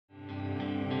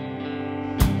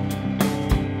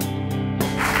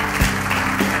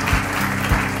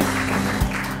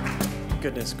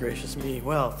Goodness gracious me.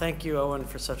 Well, thank you, Owen,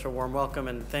 for such a warm welcome,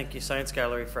 and thank you, Science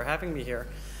Gallery, for having me here.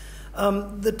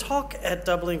 The talk at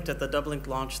Dublinked, at the Dublinked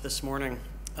launch this morning,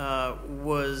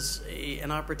 was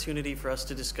an opportunity for us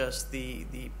to discuss the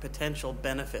potential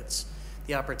benefits,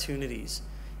 the opportunities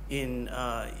in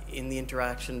the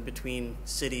interaction between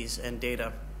cities and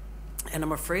data. And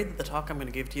I'm afraid that the talk I'm going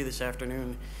to give to you this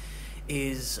afternoon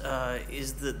is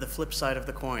the flip side of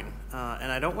the coin.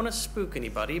 And I don't want to spook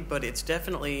anybody, but it's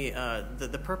definitely,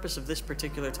 the purpose of this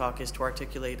particular talk is to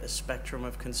articulate a spectrum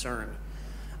of concern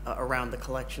around the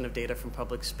collection of data from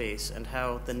public space and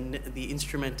how the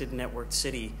instrumented networked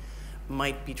city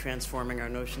might be transforming our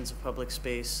notions of public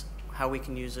space, how we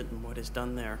can use it, and what is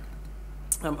done there.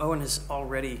 Owen has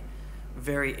already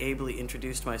very ably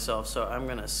introduced myself, so I'm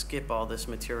going to skip all this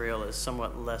material as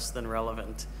somewhat less than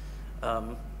relevant.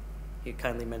 You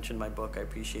kindly mentioned my book. I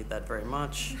appreciate that very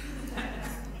much.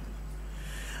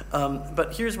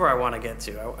 But here's where I want to get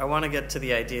to. I want to get to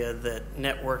the idea that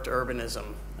networked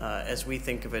urbanism, as we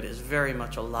think of it, is very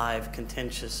much a live,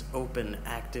 contentious, open,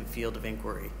 active field of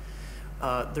inquiry.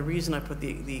 The reason I put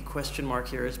the question mark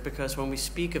here is because when we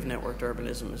speak of networked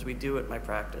urbanism, as we do at my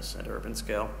practice at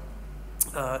Urbanscale,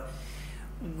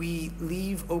 we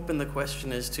leave open the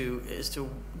question as to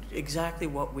exactly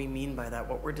what we mean by that.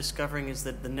 What we're discovering is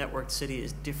that the networked city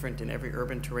is different in every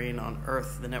urban terrain on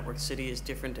Earth. The networked city is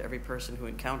different to every person who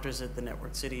encounters it. The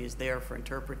networked city is there for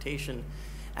interpretation,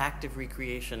 active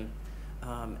recreation,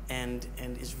 and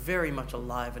is very much a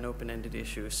live and open-ended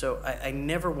issue. So I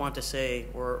never want to say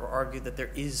or argue that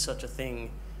there is such a thing,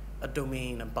 a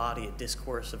domain, a body, a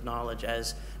discourse of knowledge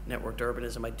as networked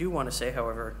urbanism. I do want to say,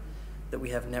 however, that we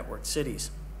have networked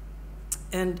cities.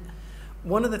 And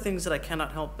one of the things that I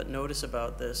cannot help but notice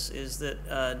about this is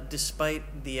that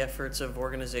despite the efforts of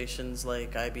organizations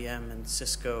like IBM and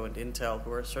Cisco and Intel,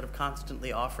 who are sort of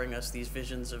constantly offering us these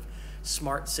visions of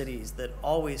smart cities that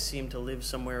always seem to live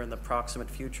somewhere in the proximate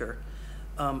future,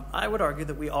 I would argue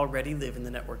that we already live in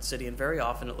the networked city, and very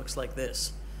often it looks like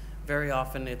this. Very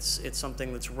often it's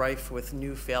something that's rife with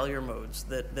new failure modes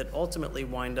that ultimately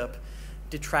wind up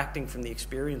detracting from the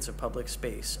experience of public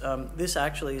space. This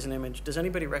actually is an image. Does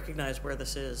anybody recognize where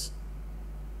this is?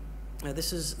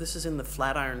 This is in the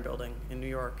Flatiron Building in New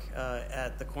York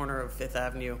at the corner of 5th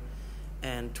Avenue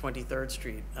and 23rd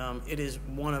Street. It is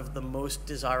one of the most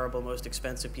desirable, most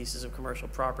expensive pieces of commercial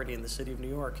property in the city of New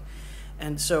York.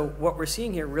 And so what we're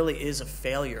seeing here really is a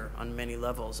failure on many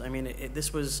levels. I mean,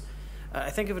 this was, I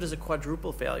think of it as a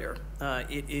quadruple failure.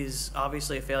 It is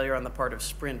obviously a failure on the part of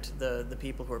Sprint, the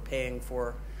people who are paying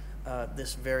for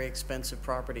this very expensive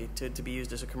property to be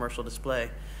used as a commercial display.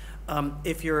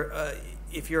 If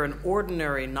you're an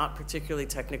ordinary, not particularly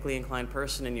technically inclined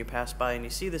person and you pass by and you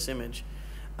see this image,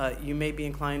 you may be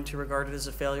inclined to regard it as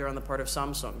a failure on the part of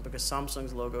Samsung, because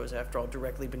Samsung's logo is, after all,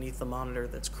 directly beneath the monitor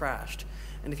that's crashed.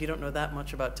 And if you don't know that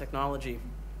much about technology,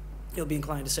 you'll be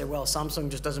inclined to say, well,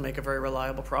 Samsung just doesn't make a very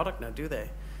reliable product now, do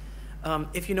they?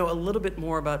 If you know a little bit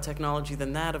more about technology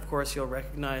than that, of course, you'll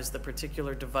recognize the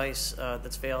particular device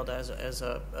that's failed as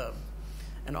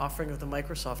an offering of the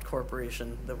Microsoft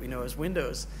Corporation that we know as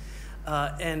Windows.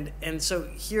 And so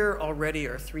here already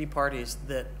are three parties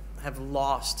that have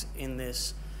lost in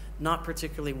this not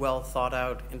particularly well thought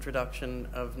out introduction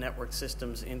of network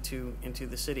systems into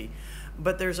the city.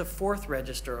 But there's a fourth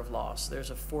register of loss.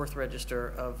 There's a fourth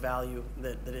register of value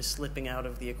that is slipping out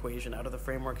of the equation, out of the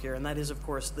framework here, and that is, of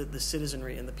course, the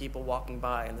citizenry and the people walking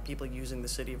by and the people using the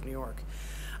city of New York.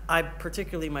 I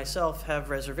particularly myself have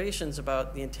reservations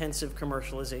about the intensive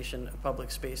commercialization of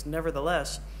public space.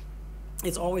 Nevertheless,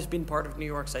 it's always been part of New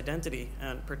York's identity,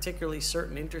 and particularly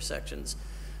certain intersections,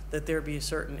 that there be a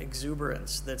certain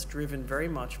exuberance that's driven very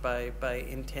much by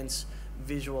intense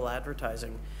visual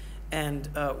advertising. And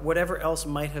whatever else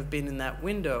might have been in that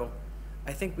window,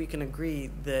 I think we can agree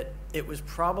that it was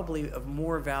probably of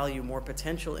more value, more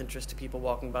potential interest to people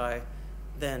walking by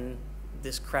than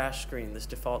this crash screen, this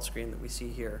default screen that we see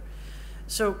here.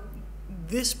 So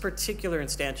this particular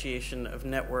instantiation of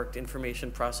networked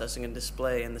information processing and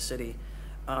display in the city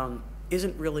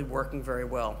isn't really working very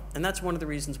well. And that's one of the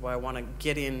reasons why I want to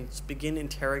begin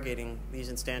interrogating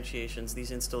these instantiations,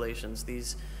 these installations,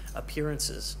 these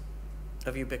appearances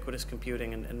of ubiquitous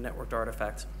computing and networked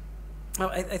artifacts. Now,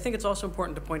 I think it's also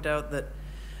important to point out that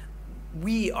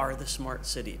we are the smart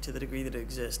city to the degree that it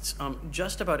exists.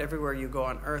 Just about everywhere you go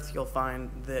on Earth, you'll find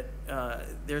that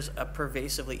there's a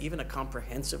pervasively, even a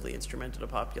comprehensively instrumented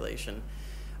population.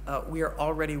 We are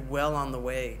already well on the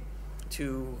way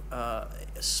to a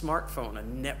smartphone, a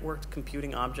networked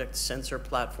computing object sensor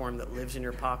platform that lives in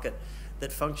your pocket,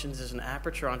 that functions as an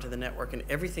aperture onto the network, and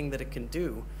everything that it can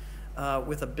do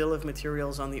with a bill of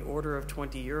materials on the order of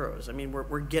 20 euros. I mean,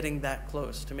 we're getting that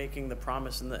close to making the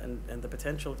promise and the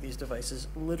potential of these devices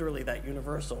literally that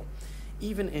universal,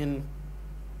 even in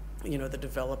the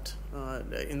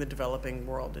developing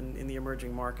world, in the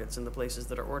emerging markets, in the places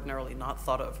that are ordinarily not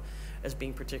thought of as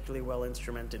being particularly well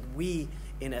instrumented. We,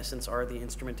 in essence, are the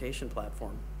instrumentation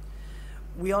platform.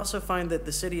 We also find that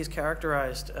the city is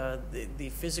characterized, the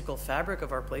physical fabric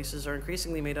of our places are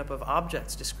increasingly made up of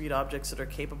objects, discrete objects that are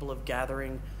capable of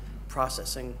gathering,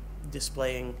 processing,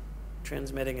 displaying,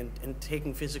 transmitting, and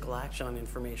taking physical action on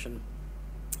information.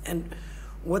 And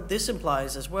what this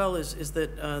implies as well is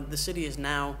that the city is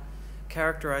now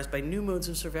characterized by new modes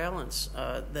of surveillance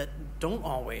that don't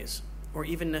always or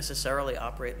even necessarily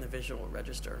operate in the visual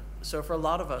register. So for a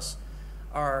lot of us,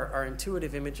 our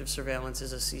intuitive image of surveillance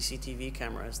is a CCTV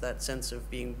camera, is that sense of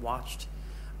being watched.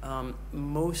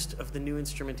 Most of the new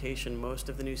instrumentation, most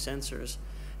of the new sensors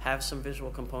have some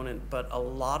visual component, but a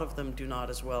lot of them do not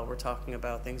as well. We're talking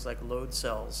about things like load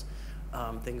cells,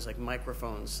 things like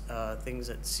microphones, things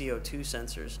like CO2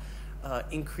 sensors.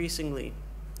 Increasingly,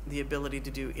 the ability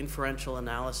to do inferential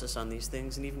analysis on these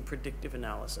things and even predictive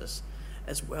analysis,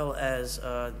 as well as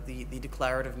the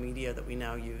declarative media that we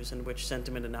now use in which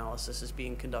sentiment analysis is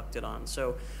being conducted on.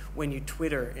 So when you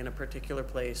Twitter in a particular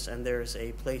place and there's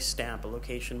a place stamp, a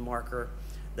location marker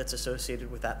that's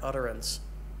associated with that utterance,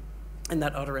 and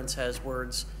that utterance has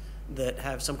words that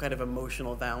have some kind of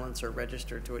emotional valence or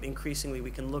register to it, increasingly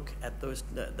we can look at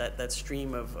that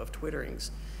stream of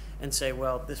Twitterings and say,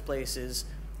 well, this place is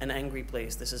an angry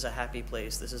place, this is a happy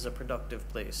place, this is a productive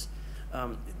place.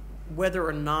 Whether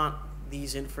or not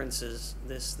these inferences,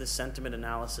 this sentiment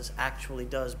analysis actually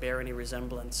does bear any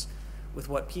resemblance with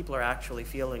what people are actually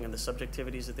feeling and the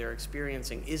subjectivities that they're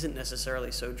experiencing isn't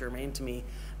necessarily so germane to me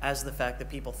as the fact that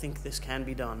people think this can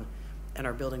be done and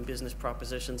are building business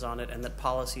propositions on it and that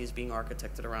policy is being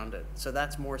architected around it. So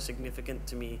that's more significant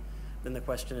to me than the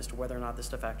question as to whether or not this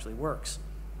stuff actually works.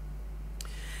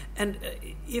 And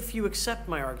if you accept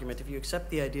my argument, if you accept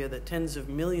the idea that tens of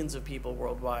millions of people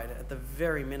worldwide, at the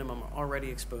very minimum, are already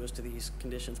exposed to these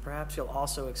conditions, perhaps you'll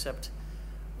also accept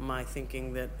my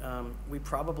thinking that we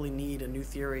probably need a new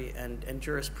theory and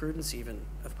jurisprudence even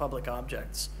of public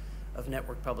objects, of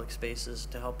network public spaces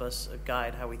to help us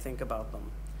guide how we think about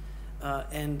them.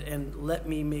 And let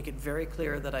me make it very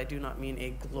clear that I do not mean a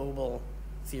global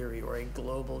theory or a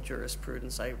global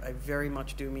jurisprudence. I very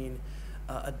much do mean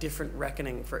a different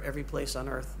reckoning for every place on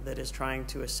Earth that is trying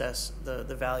to assess the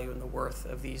value and the worth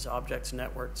of these objects,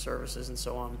 network services, and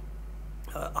so on.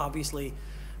 Obviously,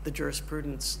 the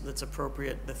jurisprudence that's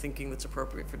appropriate, the thinking that's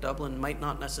appropriate for Dublin might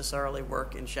not necessarily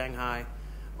work in Shanghai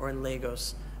or in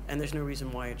Lagos, and there's no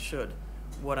reason why it should.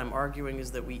 What I'm arguing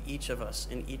is that we, each of us,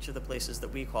 in each of the places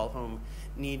that we call home,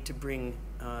 need to bring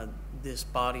this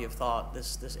body of thought,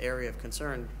 this area of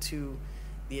concern to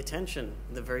the attention,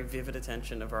 the very vivid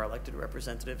attention of our elected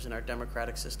representatives and our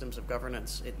democratic systems of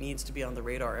governance. It needs to be on the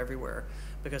radar everywhere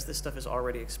because this stuff is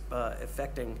already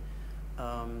affecting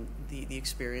the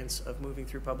experience of moving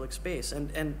through public space.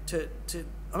 And to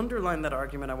underline that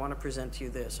argument, I want to present to you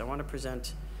this. I want to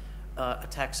present a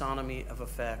taxonomy of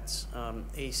effects,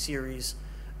 a series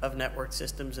of network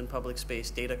systems in public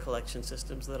space, data collection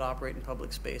systems that operate in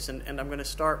public space. And I'm going to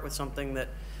start with something that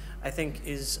I think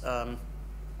is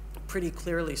pretty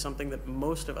clearly something that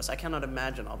most of us, I cannot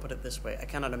imagine, I'll put it this way, I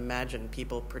cannot imagine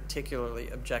people particularly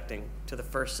objecting to the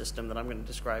first system that I'm going to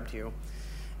describe to you.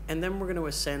 And then we're going to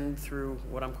ascend through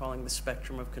what I'm calling the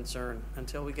spectrum of concern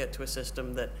until we get to a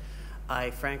system that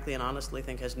I frankly and honestly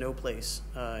think has no place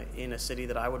in a city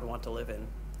that I would want to live in.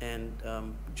 And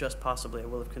just possibly I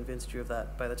will have convinced you of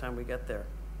that by the time we get there.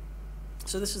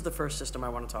 So this is the first system I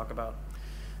want to talk about.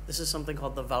 This is something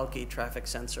called the Valky traffic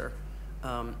sensor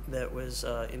that was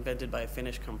invented by a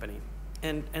Finnish company.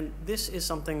 And this is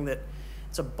something that,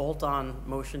 it's a bolt-on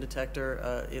motion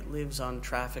detector. It lives on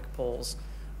traffic poles.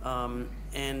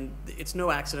 And it's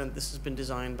no accident this has been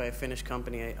designed by a Finnish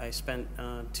company. I spent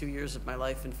 2 years of my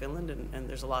life in Finland, and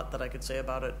there's a lot that I could say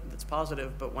about it that's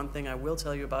positive, but one thing I will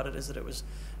tell you about it is that it was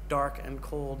dark and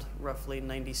cold roughly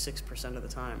 96% of the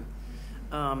time.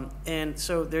 And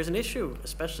so there's an issue,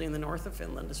 especially in the north of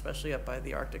Finland, especially up by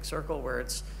the Arctic Circle, where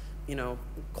it's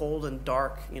cold and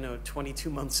dark 22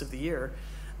 months of the year.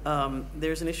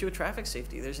 There's an issue of traffic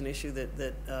safety. There's an issue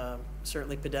that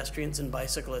certainly pedestrians and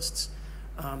bicyclists,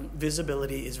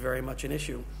 visibility is very much an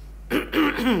issue.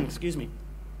 Excuse me.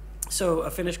 So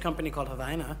a Finnish company called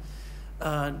Havaina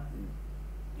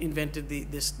invented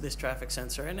this traffic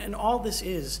sensor. And all this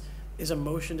is a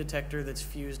motion detector that's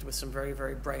fused with some very,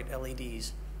 very bright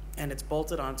LEDs. and it's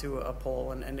bolted onto a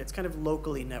pole, and it's kind of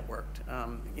locally networked.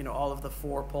 All of the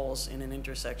 4 poles in an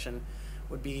intersection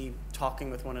would be talking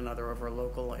with one another over a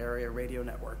local area radio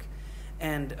network.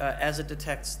 And as it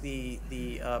detects the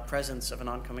presence of an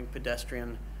oncoming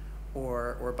pedestrian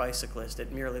or bicyclist,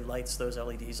 it merely lights those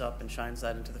LEDs up and shines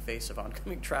that into the face of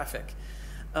oncoming traffic.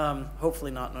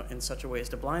 Hopefully not in such a way as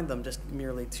to blind them, just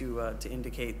merely to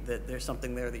indicate that there's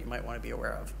something there that you might want to be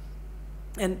aware of.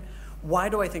 And why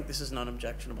do I think this is an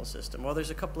unobjectionable system? Well,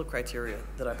 there's a couple of criteria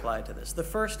that apply to this. The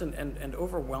first and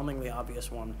overwhelmingly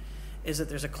obvious one is that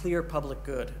there's a clear public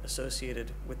good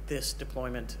associated with this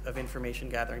deployment of information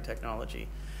gathering technology.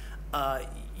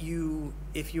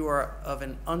 If you are of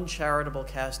an uncharitable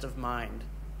cast of mind,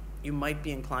 you might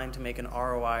be inclined to make an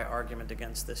ROI argument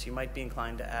against this. You might be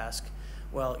inclined to ask,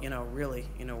 well, really,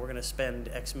 we're going to spend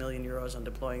X million euros on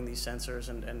deploying these sensors,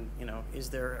 and is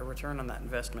there a return on that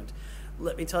investment?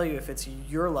 Let me tell you, if it's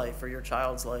your life or your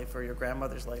child's life or your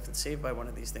grandmother's life that's saved by one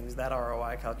of these things, that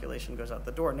ROI calculation goes out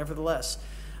the door. Nevertheless,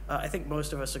 I think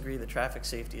most of us agree that traffic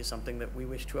safety is something that we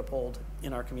wish to uphold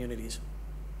in our communities.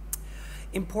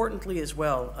 Importantly as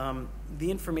well,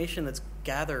 the information that's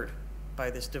gathered by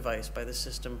this device, by this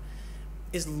system,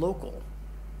 is local.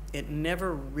 It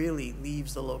never really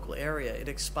leaves the local area. It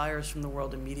expires from the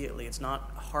world immediately. It's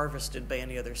not harvested by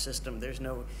any other system. There's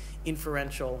no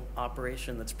inferential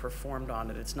operation that's performed on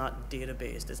it. It's not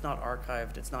databased. It's not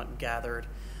archived. It's not gathered.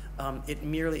 It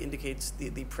merely indicates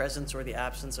the presence or the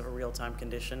absence of a real-time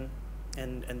condition,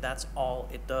 and that's all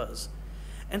it does.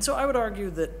 And so I would argue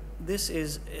that this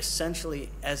is essentially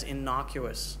as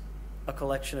innocuous a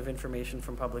collection of information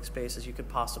from public space as you could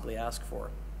possibly ask for.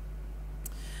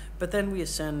 But then we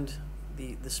ascend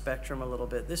the spectrum a little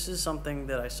bit. This is something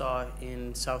that I saw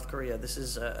in South Korea. This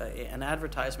is an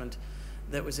advertisement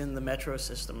that was in the metro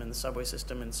system, in the subway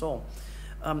system in Seoul.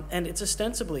 And it's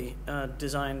ostensibly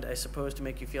designed, I suppose, to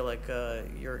make you feel like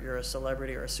you're a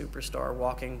celebrity or a superstar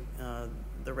walking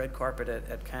the red carpet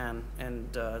at Cannes,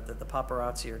 and that the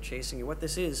paparazzi are chasing you. What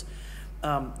this is,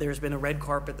 there's been a red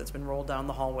carpet that's been rolled down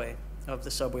the hallway of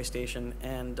the subway station,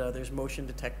 and there's motion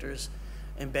detectors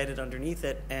embedded underneath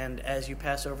it, and as you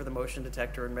pass over the motion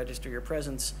detector and register your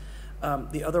presence,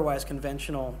 the otherwise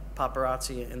conventional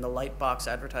paparazzi in the light box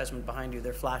advertisement behind you,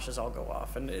 their flashes all go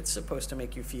off, and it's supposed to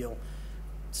make you feel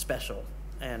special.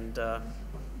 And I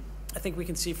think we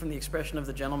can see from the expression of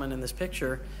the gentleman in this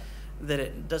picture that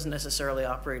it doesn't necessarily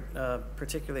operate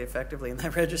particularly effectively in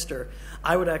that register.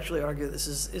 I would actually argue this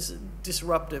is a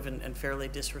disruptive and fairly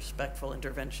disrespectful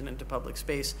intervention into public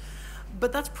space.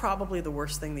 But that's probably the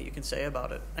worst thing that you can say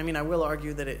about it. I mean, I will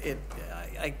argue that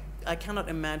I cannot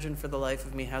imagine for the life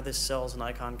of me how this sells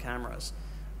Nikon cameras.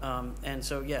 And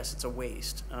so, yes, it's a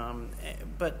waste.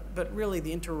 But really,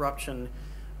 the interruption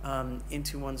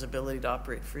into one's ability to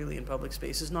operate freely in public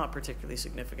space is not particularly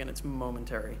significant. It's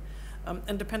momentary.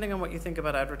 And depending on what you think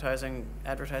about advertising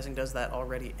does that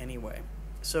already anyway.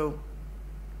 So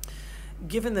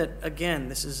given that, again,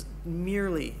 this is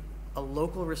merely a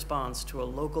local response to a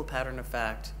local pattern of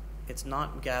fact, it's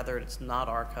not gathered, it's not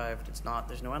archived,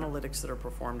 there's no analytics that are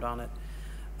performed on it,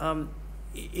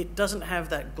 it doesn't have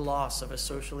that gloss of a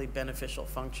socially beneficial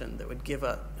function that would give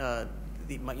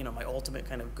my ultimate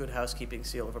kind of good housekeeping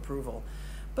seal of approval.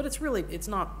 But it's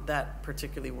not that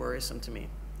particularly worrisome to me.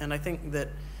 And I think that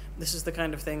this is the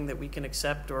kind of thing that we can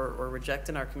accept or reject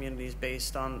in our communities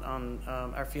based on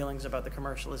our feelings about the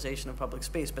commercialization of public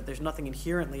space, but there's nothing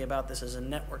inherently about this as a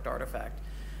networked artifact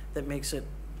that makes it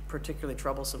particularly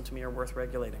troublesome to me or worth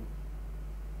regulating.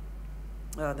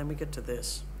 Then we get to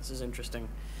this. This is interesting.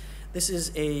 This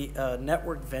is a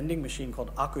networked vending machine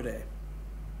called Akude,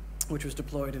 which was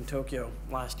deployed in Tokyo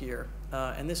last year.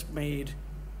 And this made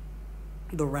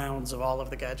the rounds of all of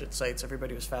the gadget sites.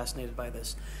 Everybody was fascinated by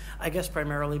this. I guess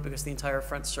primarily because the entire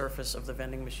front surface of the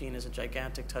vending machine is a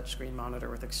gigantic touchscreen monitor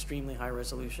with extremely high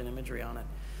resolution imagery on it.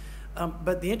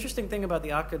 But the interesting thing about the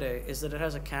Akude is that it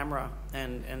has a camera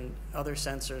and other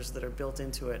sensors that are built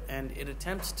into it, and it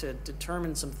attempts to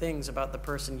determine some things about the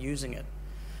person using it,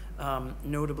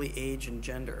 notably age and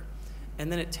gender. And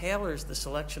then it tailors the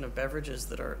selection of beverages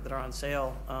that are on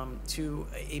sale to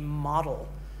a model,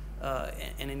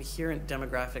 an inherent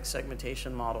demographic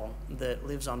segmentation model that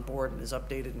lives on board and is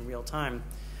updated in real time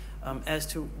as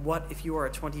to what, if you are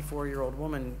a 24-year-old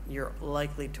woman, you're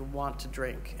likely to want to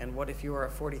drink, and what if you are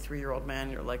a 43-year-old man,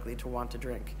 you're likely to want to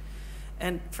drink.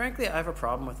 And frankly, I have a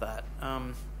problem with that. I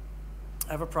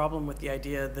have a problem with the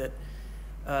idea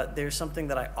that there's something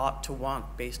that I ought to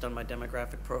want based on my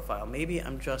demographic profile. Maybe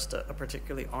I'm just a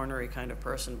particularly ornery kind of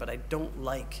person, but I don't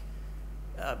like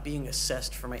being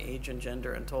assessed for my age and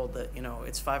gender and told that, you know,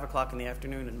 it's 5 o'clock in the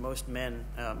afternoon and most men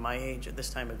my age at this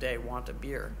time of day want a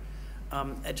beer,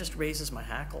 it just raises my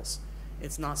hackles.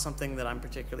 It's not something that I'm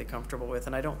particularly comfortable with,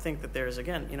 and I don't think that there's,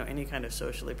 again, you know, any kind of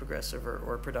socially progressive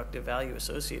or productive value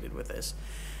associated with this.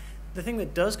 The thing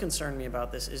that does concern me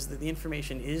about this is that the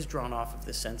information is drawn off of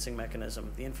this sensing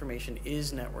mechanism. The information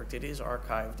is networked, it is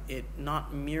archived. It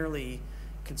not merely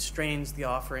constrains the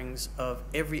offerings of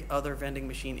every other vending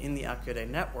machine in the Akure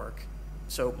network.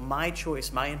 So my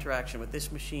choice, my interaction with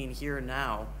this machine here and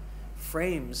now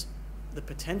frames the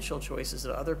potential choices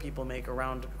that other people make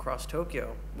across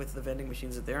Tokyo with the vending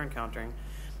machines that they're encountering.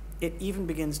 It even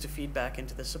begins to feed back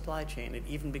into the supply chain. It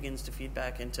even begins to feed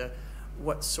back into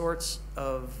what sorts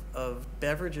of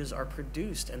beverages are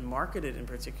produced and marketed in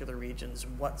particular regions,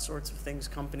 what sorts of things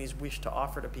companies wish to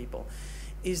offer to people.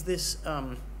 Is this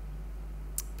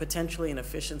potentially an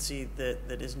efficiency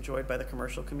that is enjoyed by the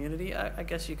commercial community? I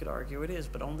guess you could argue it is,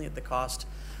 but only at the cost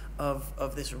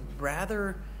of this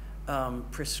rather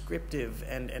prescriptive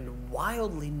and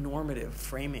wildly normative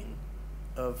framing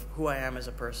of who I am as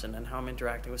a person and how I'm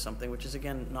interacting with something, which is,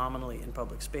 again, nominally in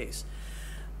public space.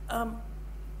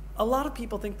 A lot of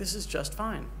people think this is just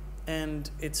fine, and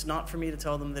it's not for me to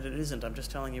tell them that it isn't. I'm just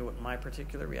telling you what my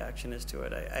particular reaction is to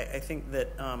it. I think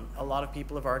that a lot of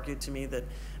people have argued to me that,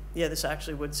 yeah, this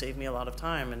actually would save me a lot of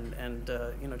time, and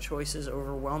you know, choice is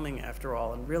overwhelming after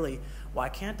all, and really, why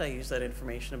can't I use that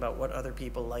information about what other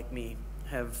people like me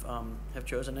have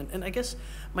chosen? And I guess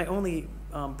my only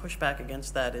pushback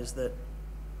against that is that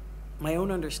my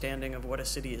own understanding of what a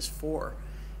city is for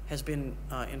has been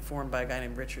informed by a guy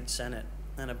named Richard Sennett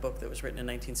and a book that was written in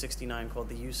 1969 called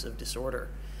The Use of Disorder.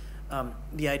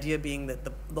 The idea being that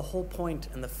the whole point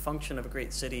and the function of a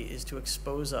great city is to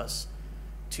expose us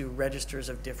to registers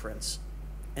of difference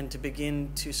and to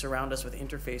begin to surround us with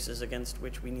interfaces against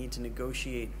which we need to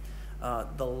negotiate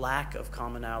the lack of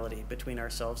commonality between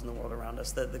ourselves and the world around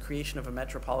us. The creation of a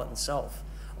metropolitan self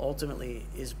ultimately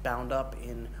is bound up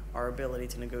in our ability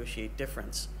to negotiate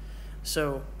difference.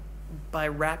 So by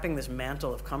wrapping this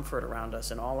mantle of comfort around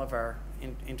us in all of our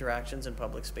interactions in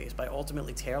public space, by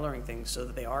ultimately tailoring things so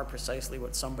that they are precisely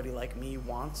what somebody like me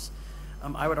wants,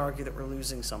 I would argue that we're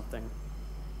losing something.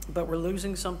 But we're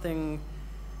losing something,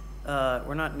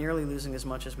 we're not nearly losing as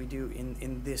much as we do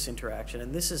in this interaction.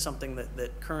 And this is something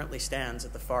that currently stands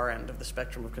at the far end of the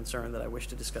spectrum of concern that I wish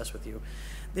to discuss with you.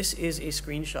 This is a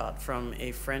screenshot from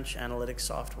a French analytics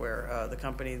software. The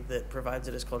company that provides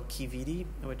it is called Kividi,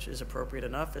 which is appropriate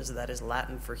enough, as that is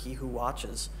Latin for he who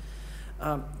watches.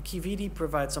 Kividi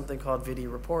provides something called Vidi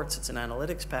Reports. It's an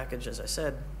analytics package, as I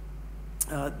said.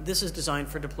 This is designed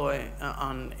for deploy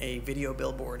on a video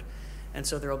billboard. And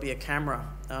so there will be a camera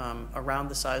around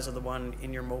the size of the one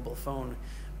in your mobile phone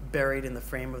buried in the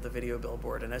frame of the video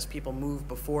billboard. And as people move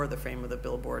before the frame of the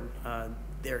billboard,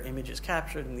 their image is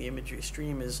captured and the imagery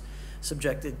stream is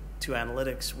subjected to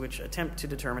analytics, which attempt to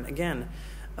determine, again,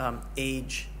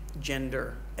 age,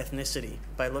 gender, ethnicity.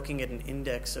 By looking at an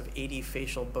index of 80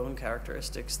 facial bone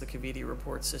characteristics, the Kividi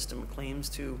report system claims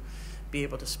to be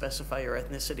able to specify your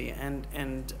ethnicity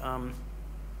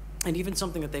and even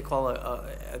something that they call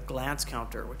a glance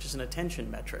counter, which is an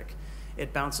attention metric.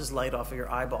 It bounces light off of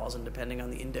your eyeballs, and depending on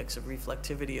the index of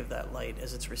reflectivity of that light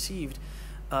as it's received,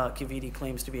 Kividi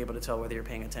claims to be able to tell whether you're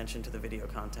paying attention to the video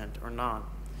content or not.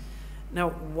 Now,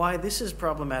 why this is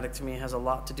problematic to me has a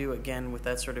lot to do, again, with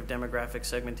that sort of demographic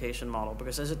segmentation model,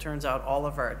 because as it turns out, all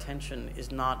of our attention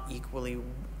is not equally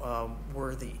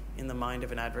worthy in the mind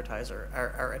of an advertiser.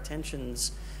 Our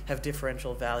attentions have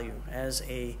differential value. As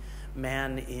a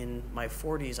man in my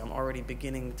 40s, I'm already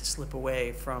beginning to slip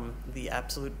away from the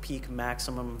absolute peak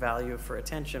maximum value for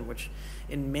attention, which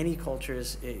in many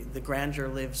cultures, the grandeur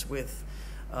lives with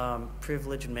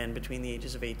privileged men between the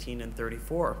ages of 18 and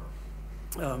 34.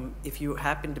 If you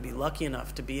happen to be lucky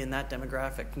enough to be in that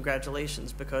demographic,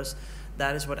 congratulations, because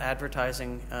that is what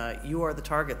advertising, you are the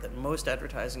target that most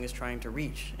advertising is trying to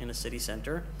reach in a city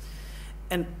center.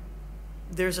 And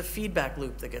there's a feedback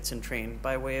loop that gets entrained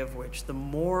by way of which the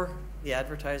more the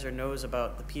advertiser knows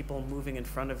about the people moving in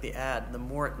front of the ad, the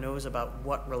more it knows about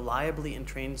what reliably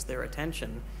entrains their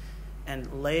attention,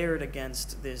 and layered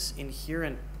against this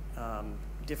inherent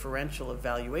differential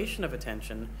evaluation of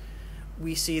attention,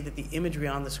 we see that the imagery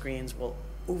on the screens will,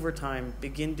 over time,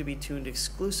 begin to be tuned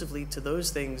exclusively to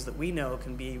those things that we know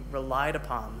can be relied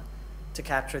upon to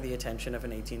capture the attention of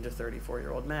an 18 to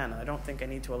 34-year-old man. And I don't think I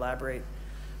need to elaborate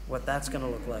what that's going to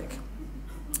look like.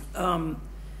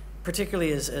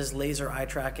 Particularly as laser eye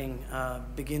tracking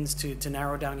begins to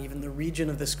narrow down even the region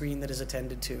of the screen that is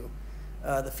attended to.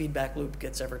 The feedback loop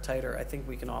gets ever tighter. I think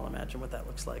we can all imagine what that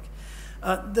looks like.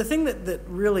 The thing that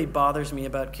really bothers me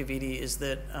about Kiviti is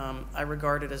that I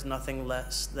regard it as nothing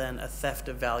less than a theft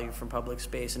of value from public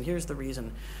space. And here's the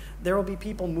reason. There will be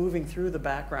people moving through the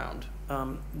background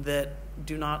that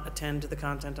do not attend to the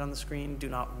content on the screen, do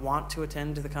not want to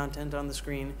attend to the content on the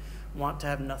screen, want to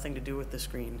have nothing to do with the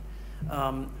screen.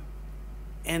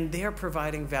 And they are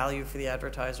providing value for the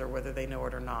advertiser whether they know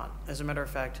it or not. As a matter of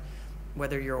fact,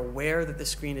 whether you're aware that the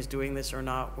screen is doing this or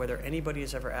not, whether anybody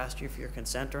has ever asked you for your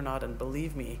consent or not, and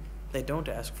believe me, they don't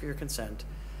ask for your consent,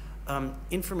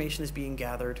 information is being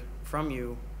gathered from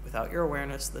you without your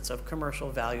awareness that's of commercial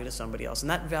value to somebody else. And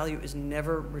that value is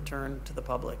never returned to the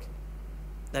public.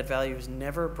 That value is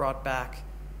never brought back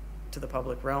to the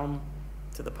public realm,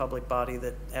 to the public body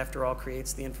that, after all,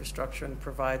 creates the infrastructure and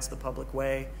provides the public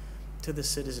way to the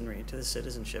citizenry, to the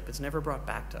citizenship. It's never brought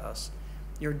back to us.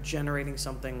 You're generating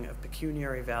something of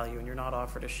pecuniary value, and you're not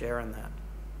offered a share in that.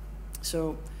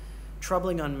 So,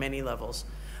 troubling on many levels.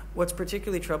 What's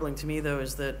particularly troubling to me, though,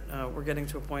 is that we're getting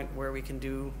to a point where we can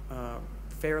do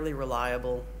fairly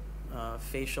reliable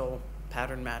facial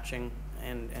pattern matching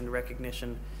and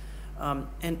recognition.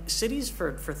 And cities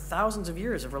for thousands of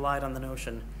years have relied on the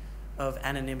notion of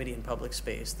anonymity in public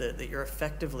space, that you're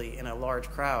effectively in a large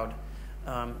crowd.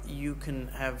 You can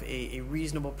have a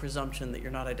reasonable presumption that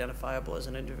you're not identifiable as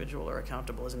an individual or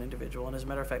accountable as an individual. And as a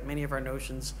matter of fact, many of our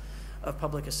notions of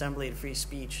public assembly and free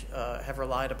speech have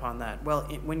relied upon that. Well,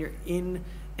 when you're in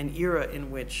an era in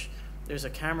which there's a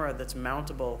camera that's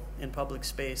mountable in public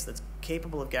space that's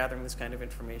capable of gathering this kind of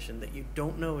information that you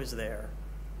don't know is there,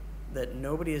 that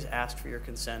nobody has asked for your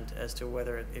consent as to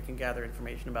whether it can gather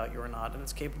information about you or not, and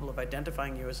it's capable of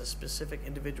identifying you as a specific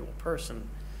individual person,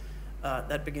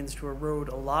 that begins to erode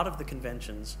a lot of the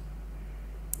conventions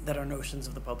that our notions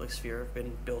of the public sphere have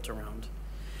been built around.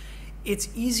 It's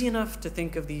easy enough to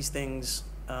think of these things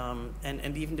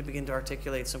and even to begin to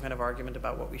articulate some kind of argument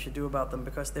about what we should do about them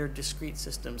because they're discrete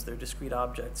systems, they're discrete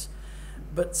objects.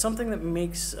 But something that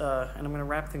makes, and I'm going to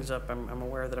wrap things up, I'm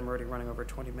aware that I'm already running over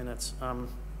 20 minutes,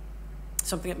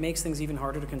 something that makes things even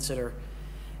harder to consider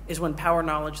is when power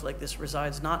knowledge like this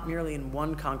resides not merely in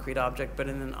one concrete object, but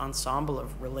in an ensemble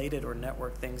of related or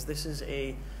networked things. This is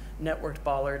a networked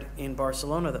bollard in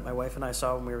Barcelona that my wife and I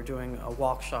saw when we were doing a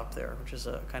walk shop there, which is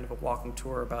a kind of a walking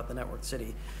tour about the networked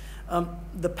city.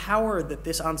 The power that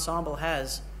this ensemble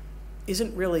has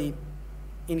isn't really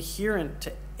inherent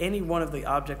to any one of the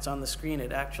objects on the screen.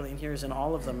 It actually inheres in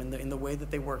all of them in the way that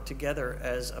they work together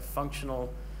as a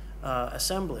functional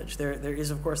assemblage. There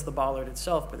is, of course, the bollard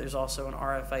itself, but there's also an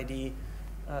RFID.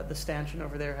 The stanchion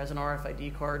over there has an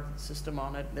RFID card system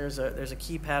on it. There's a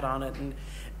keypad on it, and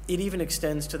it even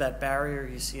extends to that barrier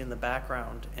you see in the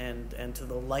background, and to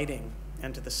the lighting,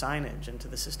 and to the signage, and to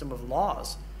the system of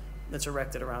laws that's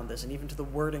erected around this, and even to the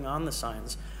wording on the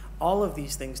signs. All of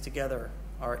these things together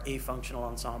are a functional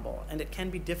ensemble, and it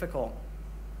can be difficult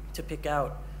to pick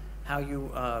out how you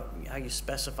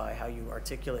specify, how you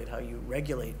articulate, how you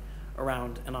regulate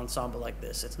around an ensemble like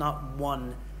this. It's not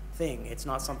one thing. It's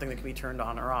not something that can be turned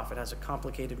on or off. It has a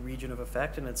complicated region of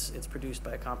effect, and it's produced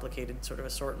by a complicated sort of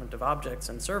assortment of objects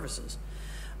and services.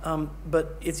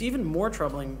 But it's even more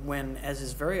troubling when, as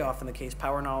is very often the case,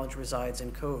 power knowledge resides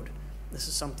in code. This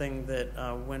is something that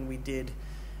when we did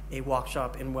a walk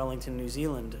shop in Wellington, New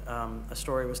Zealand, a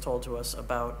story was told to us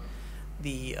about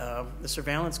the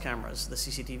surveillance cameras, the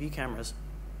CCTV cameras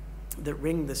that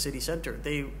ring the city center.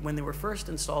 When they were first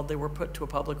installed, they were put to a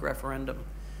public referendum,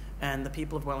 and the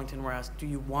people of Wellington were asked, do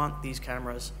you want these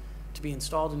cameras to be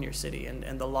installed in your city?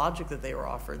 And the logic that they were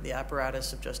offered, the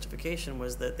apparatus of justification,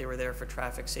 was that they were there for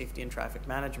traffic safety and traffic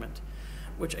management,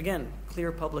 which, again,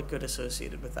 clear public good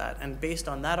associated with that. And based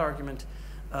on that argument,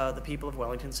 the people of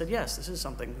Wellington said, yes, this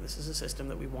is a system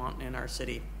that we want in our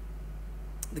city.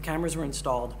 The cameras were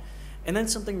installed, and then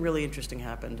something really interesting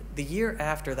happened. The year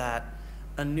after that,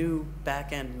 a new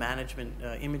back-end management,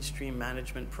 image stream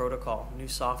management protocol, new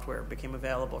software became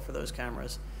available for those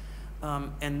cameras.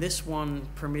 And this one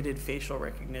permitted facial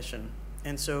recognition.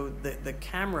 And so the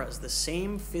cameras, the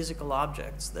same physical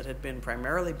objects that had been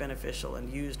primarily beneficial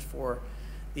and used for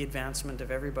the advancement of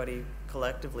everybody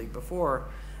collectively before,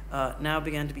 now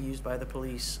began to be used by the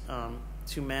police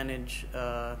to manage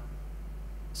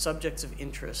subjects of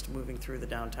interest moving through the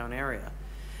downtown area.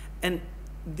 And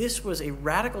this was a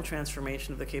radical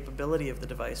transformation of the capability of the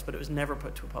device, but it was never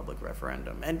put to a public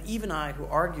referendum. And even I, who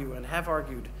argue and have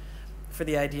argued for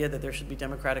the idea that there should be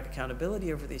democratic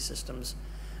accountability over these systems,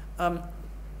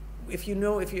 if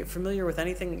you're familiar with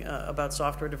anything about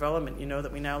software development, you know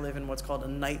that we now live in what's called a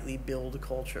nightly build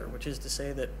culture, which is to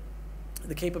say that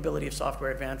the capability of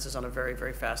software advances on a very,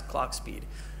 very fast clock speed.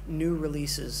 New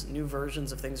releases, new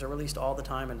versions of things are released all the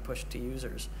time and pushed to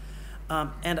users.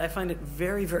 And I find it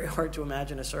very, very hard to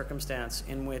imagine a circumstance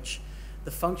in which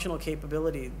the functional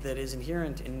capability that is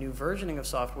inherent in new versioning of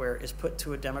software is put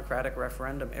to a democratic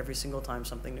referendum every single time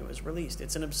something new is released.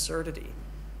 It's an absurdity.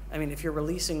 I mean, if you're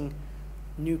releasing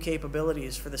new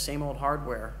capabilities for the same old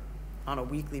hardware on a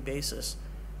weekly basis,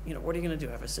 you know, what are you going to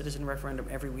do? Have a citizen referendum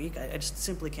every week? I just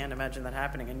simply can't imagine that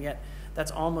happening. And yet,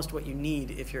 that's almost what you need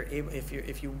if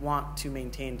you want to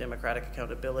maintain democratic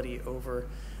accountability over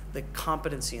the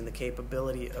competency and the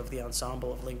capability of the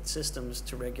ensemble of linked systems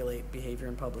to regulate behavior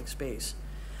in public space.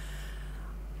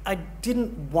 I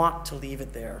didn't want to leave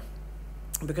it there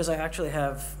because I actually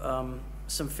have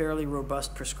some fairly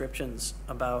robust prescriptions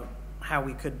about how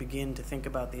we could begin to think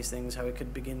about these things, how we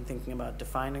could begin thinking about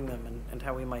defining them, and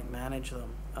how we might manage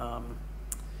them.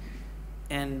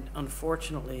 And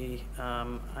unfortunately,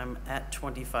 I'm at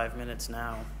 25 minutes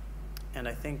now, and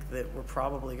I think that we're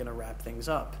probably going to wrap things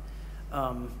up,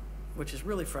 which is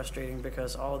really frustrating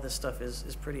because all of this stuff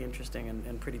is pretty interesting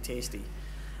and pretty tasty.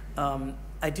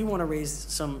 I do want to raise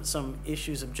some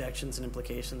issues, objections, and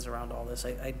implications around all this.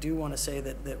 I do want to say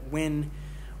that when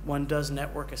one does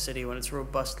network a city, when it's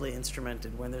robustly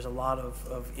instrumented, when there's a lot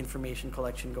of information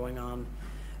collection going on,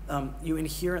 you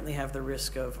inherently have the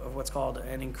risk of what's called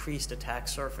an increased attack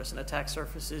surface. An attack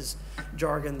surface is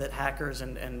jargon that hackers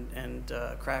and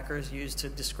crackers use to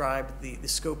describe the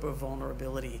scope of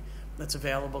vulnerability that's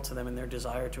available to them in their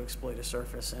desire to exploit a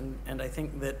surface. And I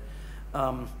think that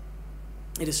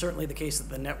it is certainly the case that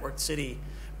the networked city,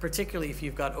 particularly if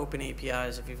you've got open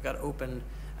APIs, if you've got open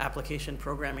application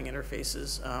programming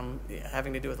interfaces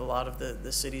having to do with a lot of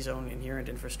the city's own inherent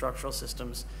infrastructural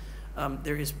systems,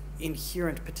 there is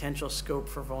inherent potential scope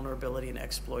for vulnerability and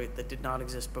exploit that did not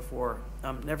exist before.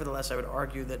 Nevertheless, I would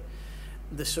argue that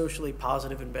the socially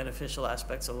positive and beneficial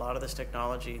aspects of a lot of this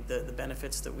technology, the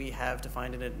benefits that we have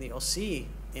defined in it, and you'll see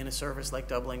in a service like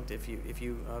Dublinked, if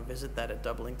you visit that at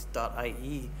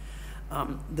dublinked.ie,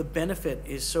 the benefit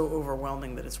is so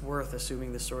overwhelming that it's worth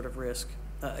assuming this sort of risk.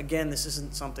 Again, this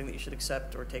isn't something that you should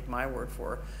accept or take my word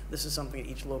for. This is something that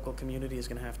each local community is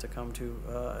going to have to come to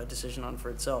a decision on for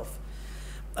itself.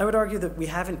 I would argue that we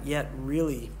haven't yet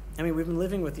really, I mean, we've been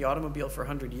living with the automobile for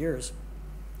 100 years,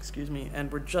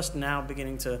 and we're just now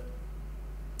beginning to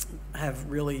have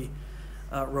really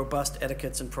robust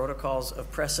etiquettes and protocols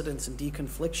of precedence and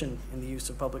deconfliction in the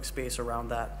use of public space around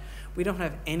that. We don't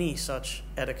have any such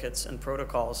etiquettes and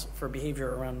protocols for behavior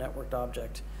around networked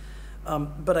object.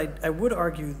 But I would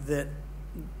argue that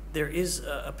there is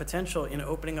a potential in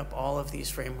opening up all of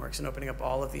these frameworks and opening up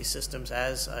all of these systems,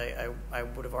 as I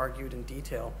would have argued in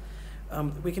detail.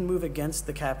 We can move against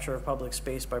the capture of public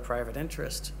space by private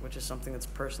interest, which is something that's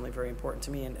personally very important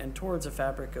to me, and towards a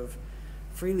fabric of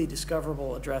freely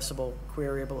discoverable, addressable,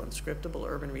 queryable, and scriptable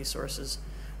urban resources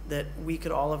that we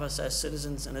could, all of us as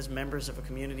citizens and as members of a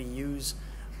community, use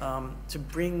to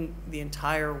bring the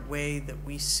entire way that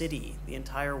we city, the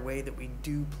entire way that we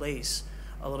do place,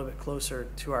 a little bit closer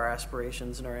to our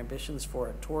aspirations and our ambitions for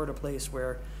it, toward a place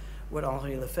where what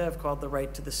Henri Lefebvre called the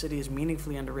right to the city is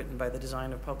meaningfully underwritten by the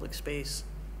design of public space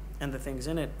and the things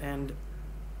in it, and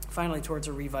finally towards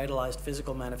a revitalized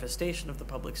physical manifestation of the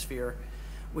public sphere,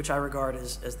 which I regard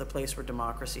as the place where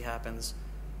democracy happens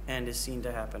and is seen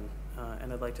to happen.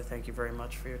 And I'd like to thank you very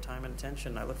much for your time and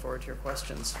attention. I look forward to your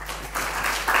questions.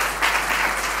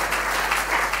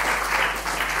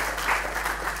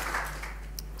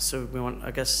 So we want,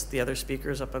 I guess, the other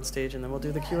speakers up on stage, and then we'll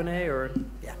do the Q&A, or?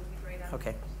 Yeah.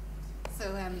 Okay.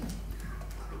 So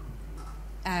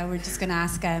we're just going to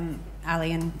ask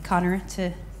Ali and Conor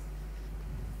to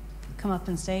come up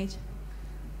on stage.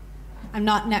 I'm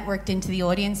not networked into the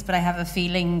audience, but I have a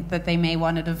feeling that they may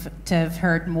want to have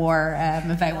heard more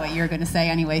about what you're going to say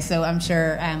anyway. So I'm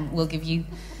sure we'll give you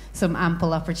some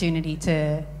ample opportunity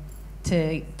to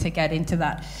get into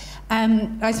that.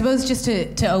 I suppose just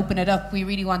to open it up, we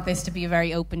really want this to be a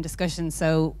very open discussion.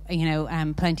 So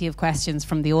plenty of questions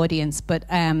from the audience. But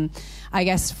I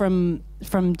guess from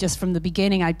the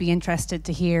beginning, I'd be interested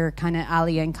to hear kind of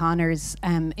Ali and Conor's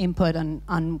input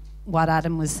on what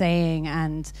Adam was saying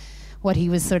and what he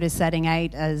was sort of setting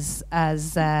out as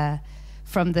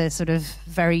from the sort of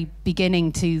very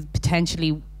beginning to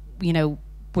potentially,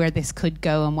 where this could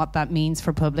go and what that means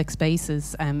for public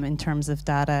spaces in terms of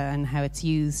data and how it's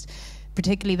used.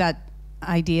 Particularly that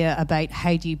idea about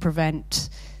how do you prevent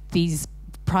these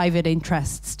private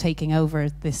interests taking over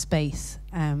this space.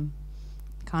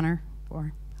 Conor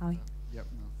or Ali? Yep.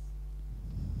 No.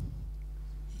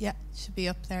 Yeah, should be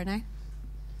up there now.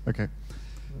 Okay.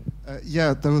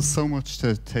 Yeah, there was so much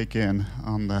to take in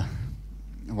on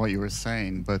what you were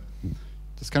saying, but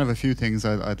there's kind of a few things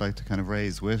I'd like to kind of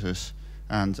raise with it.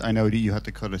 And I know that you had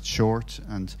to cut it short,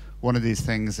 and one of these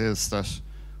things is that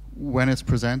when it's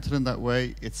presented in that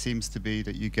way, it seems to be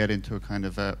that you get into a kind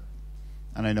of a,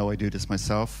 and I know I do this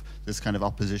myself, this kind of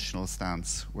oppositional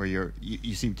stance where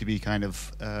you seem to be kind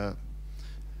of, there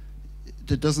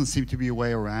doesn't seem to be a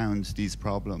way around these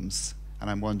problems. And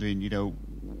I'm wondering, in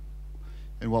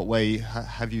what way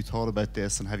have you thought about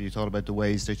this, and have you thought about the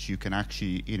ways that you can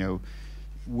actually,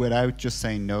 without just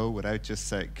saying no, without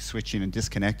just switching and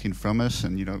disconnecting from it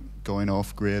and, going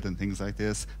off grid and things like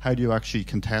this, how do you actually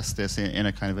contest this in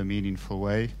a kind of a meaningful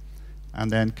way? And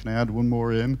then can I add one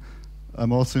more in?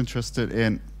 I'm also interested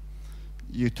in,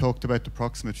 you talked about the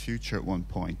proximate future at one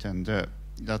point, and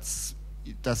that's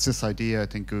this idea, I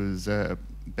think it was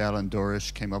Bell and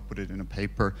Dorish came up with it in a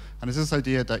paper, and it's this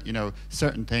idea that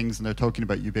certain things, and they're talking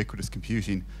about ubiquitous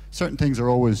computing, certain things are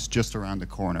always just around the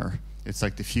corner. It's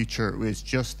like the future is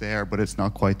just there, but it's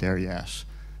not quite there yet.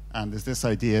 And there's this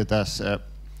idea that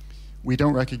we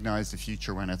don't recognize the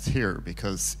future when it's here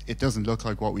because it doesn't look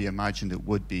like what we imagined it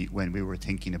would be when we were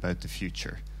thinking about the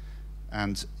future.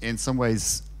 And in some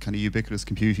ways, kind of ubiquitous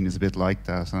computing is a bit like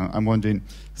that. And I'm wondering,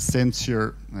 I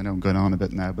know I'm going on a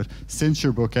bit now, but since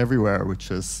your book Everywhere, which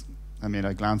is, I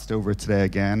glanced over it today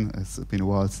again. It's been a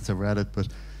while since I read it, but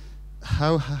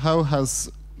how has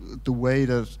the way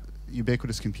that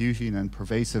ubiquitous computing and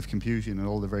pervasive computing and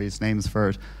all the various names for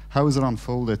it, how has it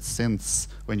unfolded since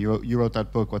when you wrote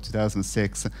that book,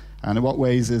 2006? And in what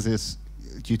ways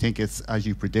do you think it's as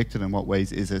you predicted? In what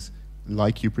ways is it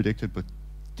like you predicted, but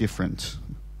different,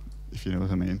 if you know what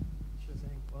I mean? Sure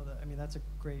thing. Well, that's a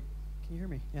great... Can you hear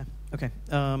me? Yeah. Okay.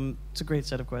 It's a great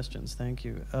set of questions. Thank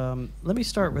you. Let me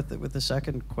start with the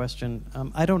second question.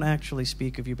 I don't actually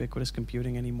speak of ubiquitous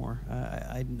computing anymore.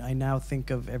 I now think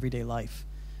of everyday life.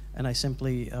 And I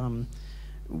simply...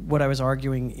 what I was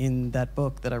arguing in that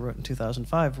book that I wrote in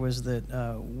 2005 was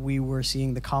that we were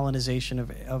seeing the colonization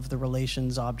of the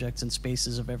relations, objects, and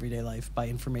spaces of everyday life by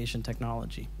information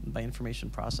technology, by information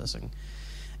processing.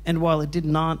 And while it did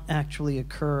not actually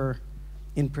occur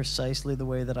in precisely the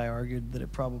way that I argued that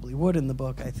it probably would in the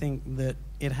book, I think that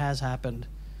it has happened.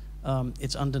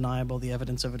 It's undeniable. The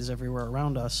evidence of it is everywhere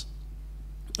around us.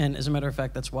 And as a matter of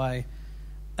fact, that's why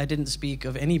I didn't speak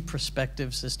of any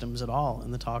prospective systems at all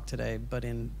in the talk today, but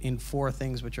in four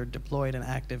things which are deployed and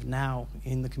active now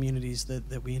in the communities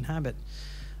that we inhabit.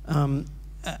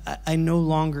 I no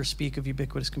longer speak of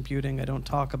ubiquitous computing. I don't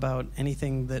talk about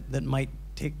anything that might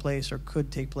take place or could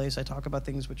take place. I talk about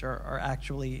things which are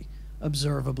actually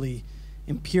observably,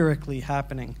 empirically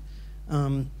happening.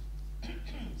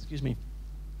 Excuse me.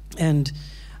 And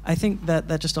I think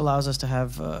that just allows us to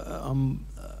have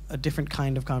a different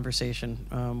kind of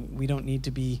conversation. We don't need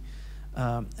to be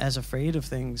as afraid of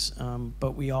things,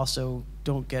 but we also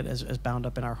don't get as bound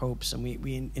up in our hopes. And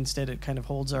we instead, it kind of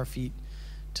holds our feet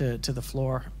to the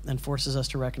floor and forces us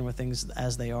to reckon with things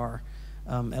as they are,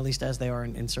 at least as they are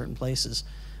in certain places.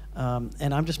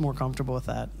 And I'm just more comfortable with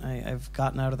that. I've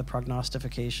gotten out of the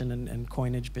prognostication and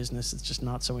coinage business. It's just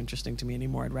not so interesting to me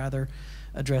anymore. I'd rather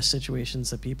address situations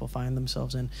that people find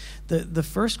themselves in. The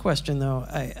first question, though,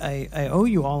 I owe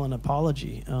you all an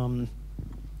apology,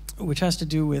 which has to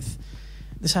do with,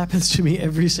 this happens to me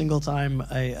every single time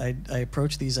I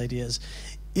approach these ideas.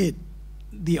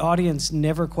 The audience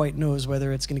never quite knows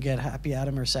whether it's going to get happy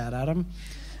Adam or sad Adam.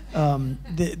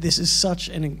 This is such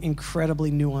an incredibly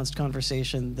nuanced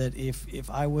conversation that if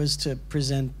I was to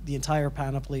present the entire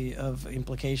panoply of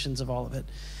implications of all of it,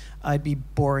 I'd be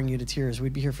boring you to tears.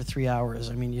 We'd be here for 3 hours.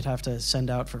 You'd have to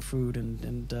send out for food,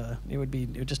 and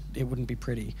it wouldn't be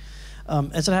pretty.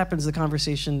 As it happens, the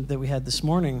conversation that we had this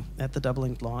morning at the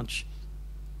Dublinked launch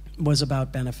was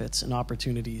about benefits and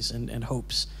opportunities and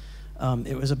hopes.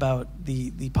 It was about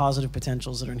the positive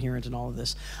potentials that are inherent in all of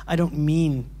this. I don't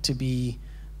mean to be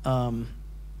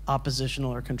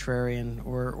oppositional or contrarian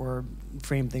or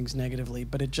frame things negatively,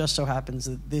 but it just so happens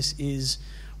that this is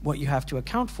what you have to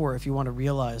account for if you want to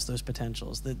realize those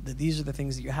potentials, that these are the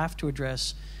things that you have to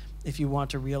address if you want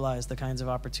to realize the kinds of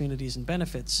opportunities and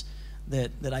benefits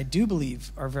that I do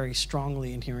believe are very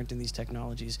strongly inherent in these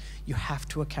technologies. You have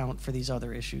to account for these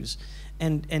other issues.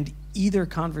 And either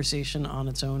conversation on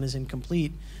its own is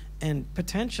incomplete, and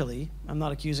potentially, I'm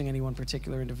not accusing any one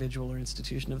particular individual or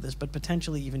institution of this, but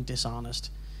potentially even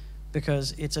dishonest,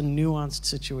 because it's a nuanced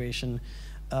situation,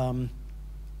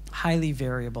 highly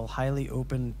variable, highly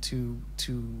open to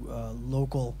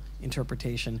local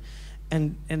interpretation.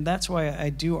 And that's why I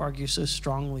do argue so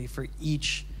strongly for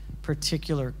each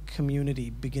particular community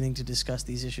beginning to discuss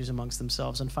these issues amongst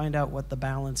themselves and find out what the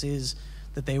balance is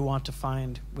that they want to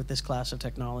find with this class of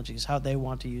technologies, how they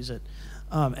want to use it.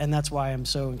 And that's why I'm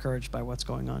so encouraged by what's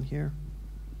going on here.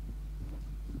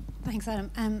 Thanks,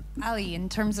 Adam. Ali, in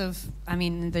terms of, I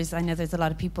mean, I know there's a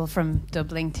lot of people from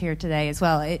Dublinked here today as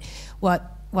well. What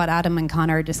Adam and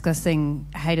Conor are discussing,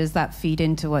 how does that feed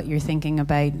into what you're thinking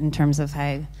about in terms of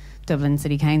how Dublin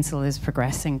City Council is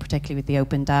progressing, particularly with the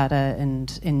open data,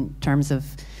 and in terms of,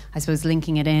 I suppose,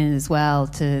 linking it in as well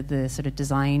to the sort of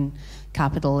design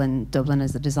capital and Dublin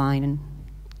as a design?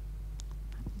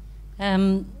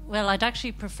 Well, I'd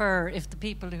actually prefer if the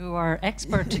people who are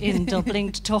expert in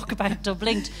Dublinked talk about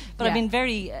Dublinked. But yeah. I mean,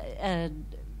 very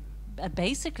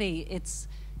basically, it's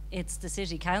the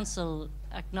City Council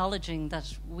acknowledging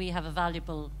that we have a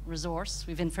valuable resource,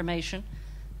 we've information,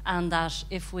 and that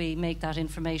if we make that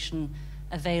information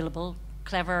available,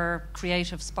 clever,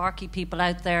 creative, sparky people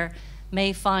out there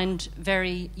may find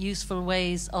very useful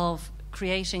ways of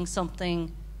creating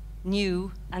something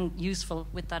new and useful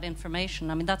with that information.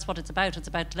 I mean, that's what it's about. It's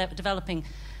about developing,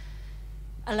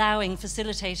 allowing,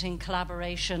 facilitating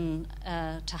collaboration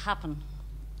to happen.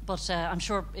 But I'm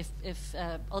sure if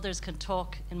others can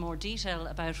talk in more detail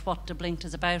about what Dublinked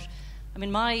is about. I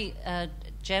mean, my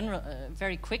general,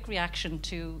 very quick reaction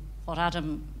to what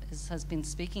Adam has been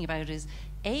speaking about is,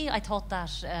 I thought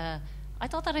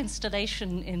that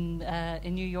installation in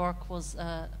New York was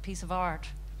a piece of art.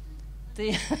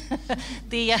 Yeah.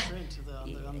 It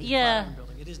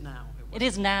is now. It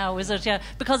is now, is it? Yeah,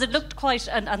 because it looked quite,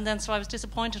 and then so I was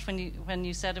disappointed when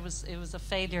you said it was a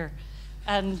failure,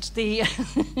 and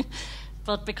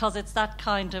but because it's that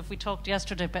kind of, we talked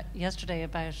yesterday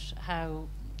about how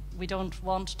we don't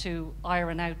want to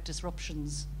iron out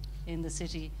disruptions in the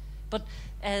city. But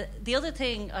the other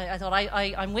thing, I thought,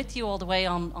 I'm with you all the way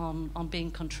on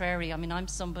being contrary. I mean, I'm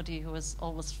somebody who has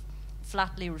always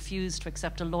flatly refused to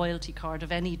accept a loyalty card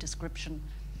of any description,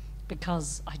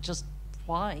 because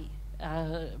why?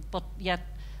 But yet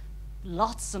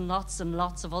lots and lots and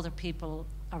lots of other people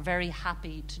are very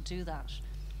happy to do that.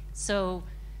 So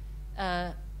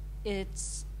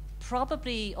it's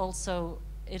probably also,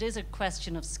 it is a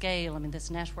question of scale, I mean, this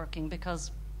networking,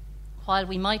 because while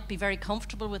we might be very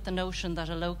comfortable with the notion that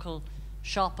a local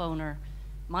shop owner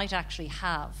might actually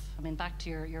have, I mean, back to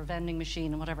your vending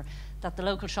machine and whatever, that the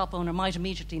local shop owner might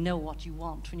immediately know what you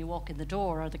want when you walk in the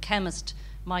door, or the chemist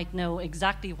might know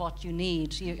exactly what you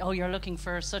need. You're looking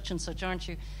for such and such, aren't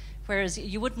you? Whereas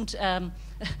you wouldn't,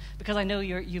 because I know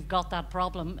you've got that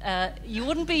problem.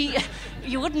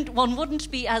 One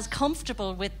wouldn't be as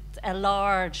comfortable with a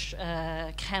large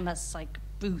chemist like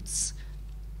Boots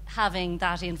having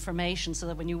that information, so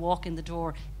that when you walk in the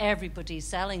door, everybody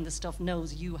selling the stuff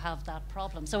knows you have that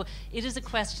problem. So it is a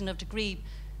question of degree.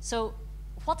 So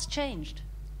what's changed?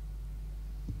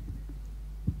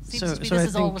 Seems to be this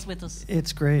is always with us.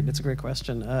 It's great. It's a great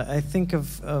question. I think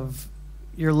of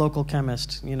your local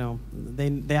chemist. You know,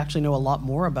 they actually know a lot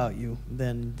more about you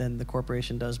than the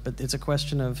corporation does. But it's a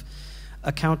question of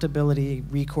accountability,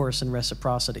 recourse, and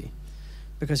reciprocity.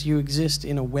 Because you exist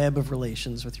in a web of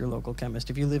relations with your local chemist.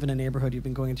 If you live in a neighborhood, you've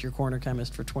been going to your corner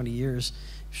chemist for 20 years,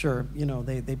 sure, you know,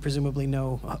 they presumably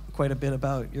know quite a bit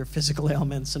about your physical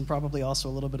ailments, and probably also a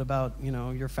little bit about, you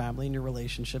know, your family and your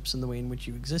relationships and the way in which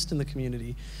you exist in the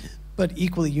community. But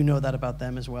equally, you know that about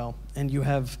them as well. And you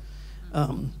have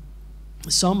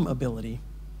some ability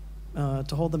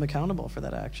to hold them accountable for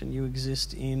that action. You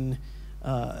exist in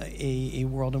a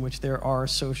world in which there are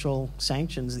social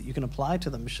sanctions that you can apply to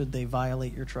them should they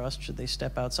violate your trust, should they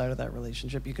step outside of that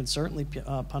relationship. You can certainly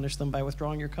punish them by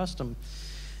withdrawing your custom.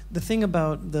 The thing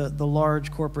about the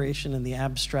large corporation and the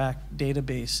abstract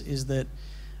database is that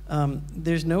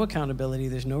there's no accountability,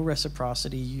 there's no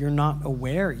reciprocity. You're not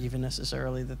aware even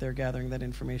necessarily that they're gathering that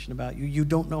information about you. You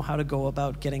don't know how to go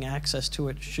about getting access to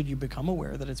it should you become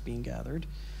aware that it's being gathered.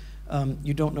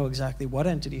 You don't know exactly what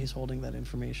entity is holding that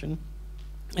information.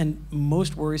 And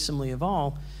most worrisomely of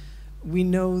all, we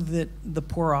know that the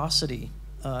porosity,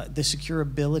 the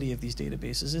securability of these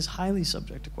databases is highly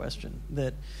subject to question.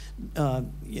 That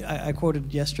I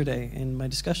quoted yesterday in my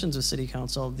discussions with City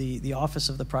Council, the Office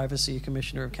of the Privacy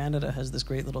Commissioner of Canada has this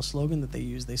great little slogan that they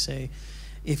use. They say,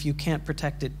 if you can't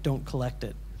protect it, don't collect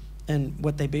it. And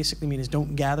what they basically mean is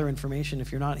don't gather information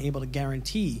if you're not able to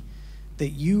guarantee that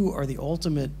you are the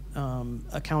ultimate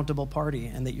accountable party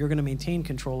and that you're going to maintain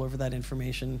control over that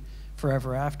information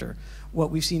forever after.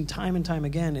 What we've seen time and time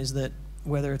again is that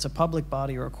whether it's a public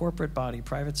body or a corporate body,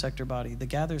 private sector body that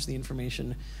gathers the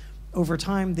information, over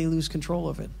time they lose control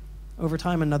of it. Over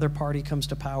time another party comes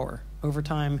to power. Over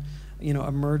time, you know,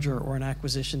 a merger or an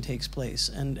acquisition takes place,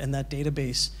 and that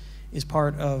database is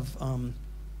part of,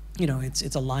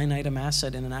 it's a line item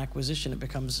asset in an acquisition. It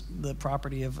becomes the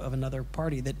property of another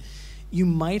party, that you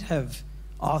might have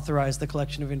authorized the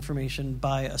collection of information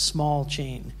by a small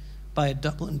chain, by a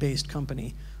Dublin-based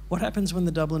company. What happens when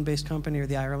the Dublin-based company or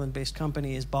the Ireland-based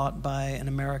company is bought by an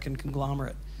American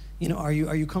conglomerate? Are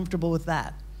you comfortable with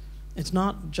that? It's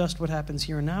not just what happens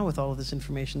here and now with all of this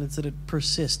information, it's that it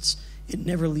persists. It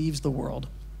never leaves the world.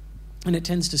 And it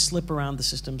tends to slip around the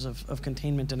systems of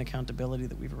containment and accountability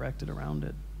that we've erected around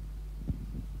it.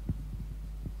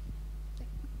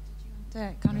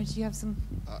 Conor, do you have some?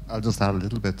 I'll just add a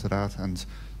little bit to that, and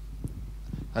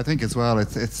I think as well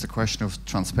it's a question of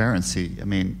transparency. I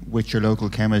mean, with your local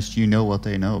chemist, you know what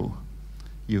they know.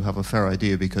 You have a fair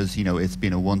idea because it's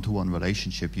been a one-to-one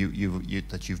relationship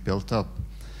that you've built up.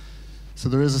 So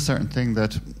there is a certain thing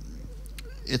that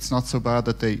it's not so bad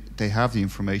that they have the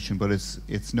information, but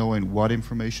it's knowing what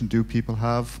information do people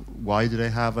have, why do they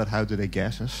have it, how do they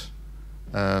get it.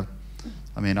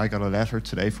 I mean, I got a letter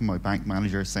today from my bank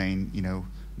manager saying,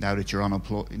 now that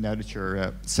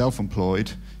you're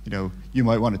self-employed, you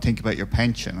might want to think about your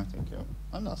pension. I think,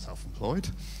 I'm not self-employed.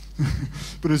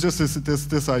 But it's just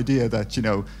this idea that,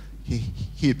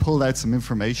 he had pulled out some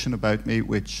information about me,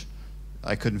 which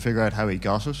I couldn't figure out how he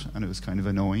got it, and it was kind of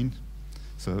annoying.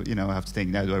 So, I have to think,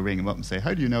 now do I ring him up and say,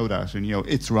 how do you know that? And,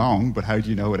 it's wrong, but how do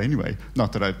you know it anyway?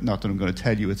 Not that I'm going to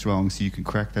tell you it's wrong so you can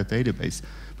correct that database.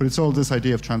 But it's all this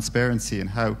idea of transparency and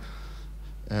how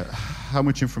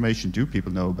much information do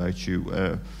people know about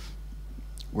you?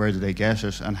 Where do they get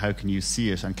it, and how can you see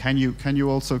it? And can you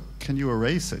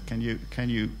erase it? Can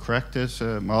you correct it,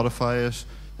 modify it,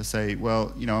 to say,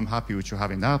 well, I'm happy with you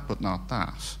having that, but not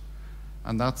that.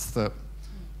 And that's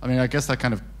I guess that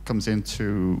kind of comes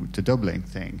into the doubling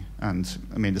thing. And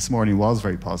this morning was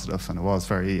very positive, and it was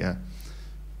very,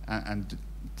 and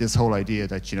this whole idea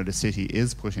that, the city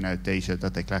is putting out data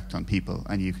that they collect on people,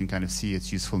 and you can kind of see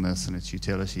its usefulness and its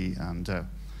utility. And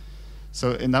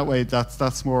so in that way,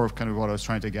 that's more of kind of what I was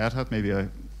trying to get at. Maybe I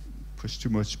pushed too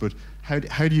much, but how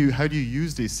do you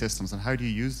use these systems, and how do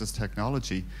you use this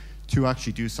technology to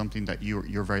actually do something that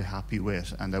you're very happy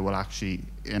with, and that will actually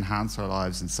enhance our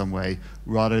lives in some way,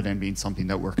 rather than being something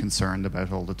that we're concerned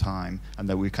about all the time, and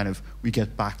that we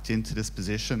get backed into this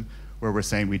position where we're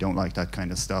saying we don't like that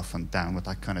kind of stuff and down with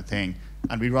that kind of thing.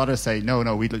 And we'd rather say,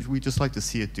 no, we just like to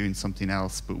see it doing something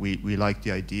else, but we like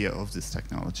the idea of this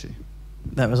technology.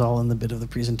 That was all in the bit of the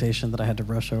presentation that I had to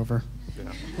rush over.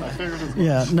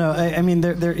 Yeah,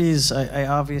 there is, I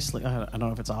obviously, I don't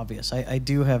know if it's obvious, I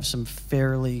do have some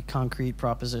fairly concrete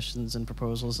propositions and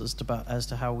proposals as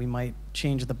to how we might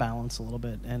change the balance a little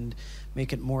bit and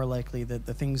make it more likely that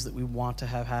the things that we want to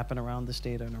have happen around this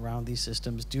data and around these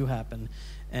systems do happen,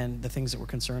 and the things that we're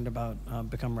concerned about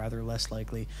become rather less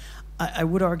likely. I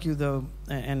would argue, though,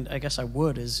 and I guess I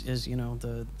would, as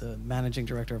the managing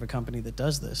director of a company that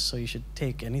does this, so you should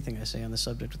take anything I say on this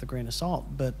subject with a grain of salt,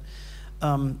 but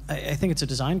I think it's a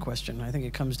design question. I think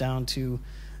it comes down to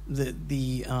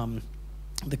the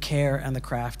care and the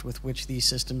craft with which these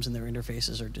systems and their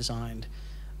interfaces are designed.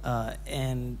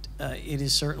 And it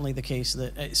is certainly the case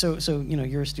that, so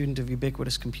you're a student of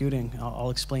ubiquitous computing.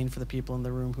 I'll explain for the people in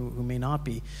the room who may not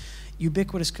be.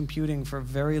 Ubiquitous computing for a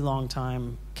very long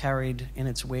time carried in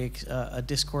its wake a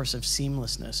discourse of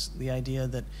seamlessness, the idea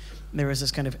that there was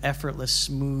this kind of effortless,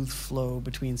 smooth flow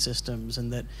between systems,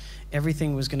 and that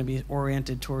everything was going to be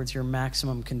oriented towards your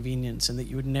maximum convenience, and that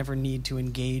you would never need to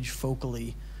engage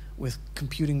focally with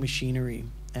computing machinery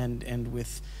and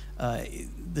with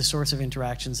the sorts of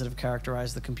interactions that have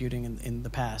characterized the computing in the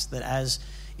past. That as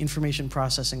information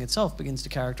processing itself begins to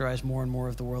characterize more and more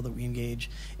of the world that we engage,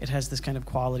 it has this kind of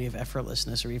quality of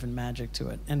effortlessness or even magic to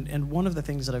it. And one of the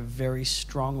things that I've very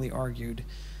strongly argued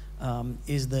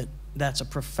is that that's a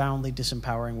profoundly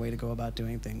disempowering way to go about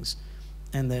doing things,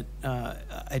 and that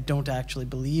I don't actually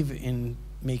believe in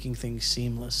making things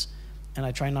seamless. And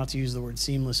I try not to use the word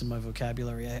seamless in my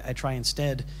vocabulary. I try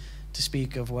instead to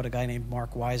speak of what a guy named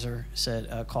Mark Weiser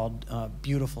said, called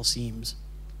beautiful seams,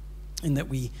 in that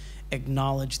we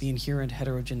acknowledge the inherent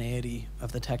heterogeneity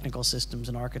of the technical systems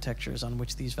and architectures on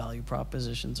which these value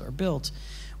propositions are built.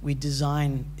 We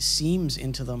design seams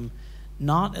into them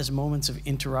not as moments of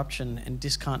interruption and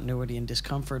discontinuity and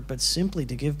discomfort, but simply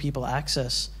to give people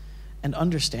access and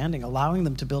understanding, allowing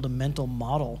them to build a mental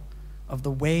model of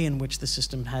the way in which the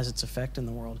system has its effect in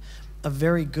the world. A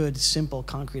very good, simple,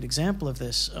 concrete example of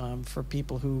this for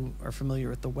people who are familiar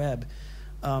with the web.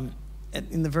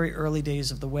 In the very early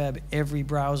days of the web, every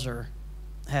browser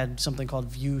had something called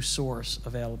view source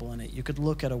available in it. You could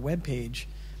look at a web page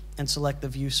and select the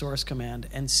view source command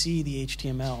and see the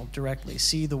HTML directly,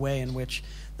 see the way in which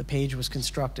the page was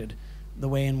constructed, the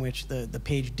way in which the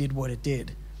page did what it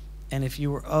did. And if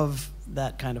you were of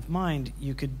that kind of mind,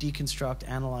 you could deconstruct,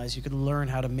 analyze, you could learn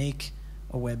how to make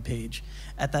a web page.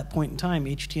 At that point in time,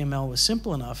 HTML was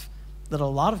simple enough that a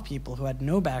lot of people who had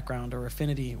no background or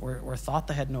affinity or thought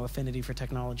they had no affinity for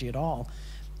technology at all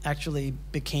actually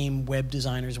became web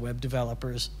designers, web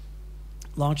developers,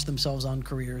 launched themselves on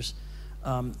careers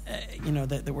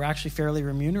that were actually fairly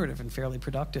remunerative and fairly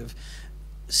productive,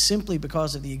 simply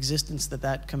because of the existence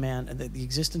that command, the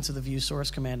existence of the view source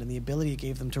command, and the ability it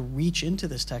gave them to reach into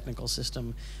this technical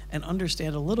system and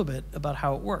understand a little bit about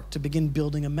how it worked, to begin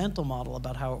building a mental model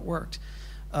about how it worked.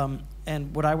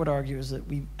 And what I would argue is that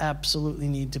we absolutely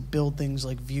need to build things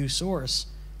like view source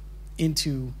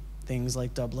into things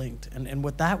like Dublinked. And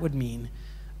what that would mean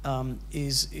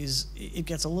is it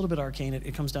gets a little bit arcane.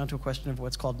 It comes down to a question of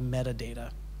what's called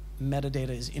metadata. Metadata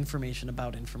is information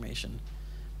about information.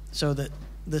 So that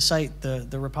the site,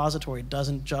 the repository,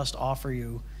 doesn't just offer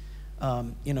you,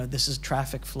 this is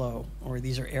traffic flow or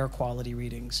these are air quality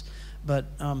readings, but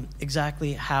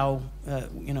exactly how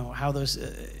those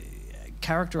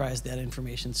characterize that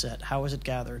information set. How was it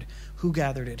gathered? Who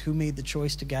gathered it? Who made the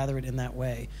choice to gather it in that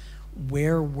way?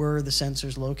 Where were the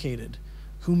sensors located?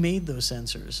 Who made those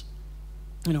sensors?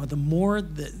 The more,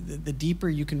 the deeper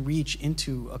you can reach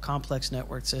into a complex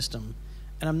network system.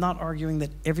 And I'm not arguing that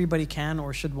everybody can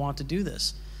or should want to do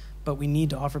this, but we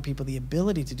need to offer people the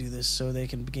ability to do this so they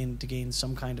can begin to gain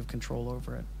some kind of control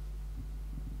over it.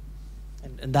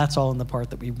 And that's all in the part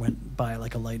that we went by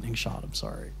like a lightning shot. I'm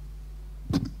sorry.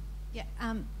 Yeah,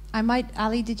 I might,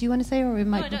 Ali, did you want to say, or we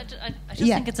might? No, I just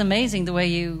think it's amazing the way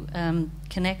you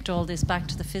connect all this back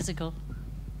to the physical.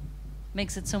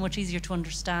 Makes it so much easier to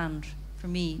understand for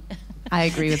me. I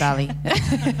agree with Ali.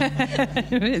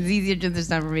 It's easier to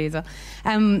understand for me as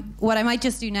well. What I might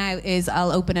just do now is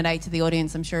I'll open it out to the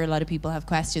audience. I'm sure a lot of people have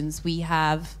questions. We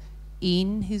have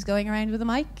Ian, who's going around with a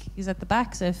mic. He's at the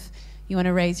back, so if you want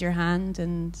to raise your hand,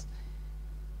 and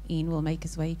Ian will make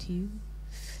his way to you.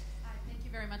 Hi, thank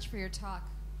you very much for your talk.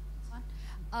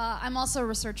 I'm also a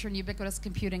researcher in ubiquitous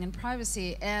computing and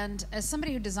privacy, and as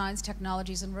somebody who designs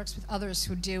technologies and works with others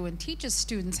who do and teaches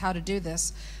students how to do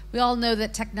this, we all know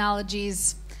that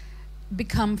technologies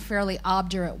become fairly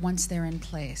obdurate once they're in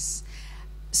place.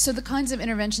 So the kinds of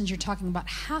interventions you're talking about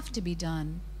have to be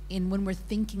done when we're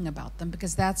thinking about them,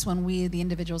 because that's when we, the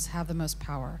individuals, have the most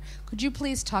power. Could you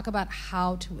please talk about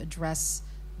how to address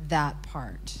that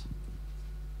part?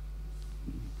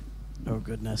 Oh,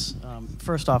 goodness.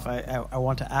 First off, I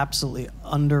want to absolutely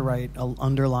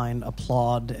underline,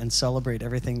 applaud, and celebrate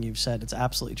everything you've said. It's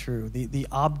absolutely true. The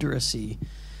obduracy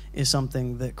is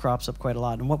something that crops up quite a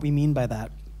lot. And what we mean by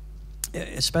that,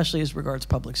 especially as regards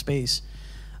public space,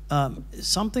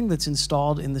 something that's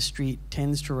installed in the street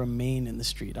tends to remain in the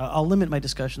street. I'll limit my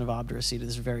discussion of obduracy to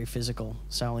this very physical,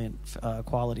 salient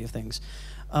quality of things.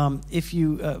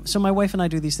 So my wife and I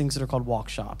do these things that are called walk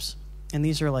shops. And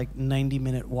these are like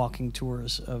 90-minute walking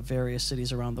tours of various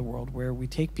cities around the world where we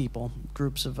take people,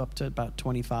 groups of up to about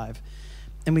 25,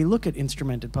 and we look at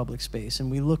instrumented public space,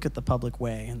 and we look at the public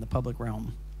way and the public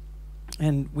realm.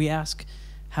 And we ask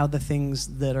how the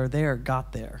things that are there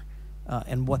got there,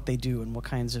 and what they do and what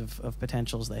kinds of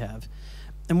potentials they have.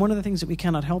 And one of the things that we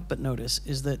cannot help but notice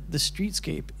is that the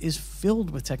streetscape is filled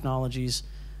with technologies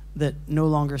that no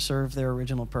longer serve their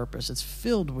original purpose. It's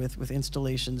filled with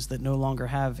installations that no longer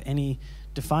have any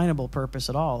definable purpose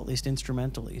at all, at least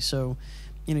instrumentally. So,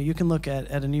 you can look at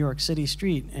a New York City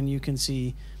street and you can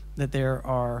see that there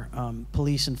are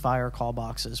police and fire call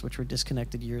boxes, which were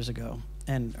disconnected years ago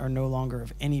and are no longer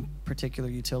of any particular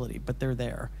utility, but they're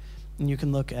there. And you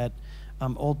can look at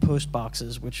old post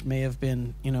boxes, which may have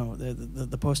been,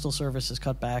 the Postal Service has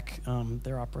cut back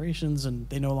their operations, and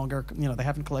they no longer, they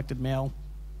haven't collected mail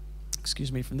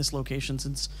from this location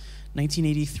since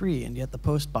 1983, and yet the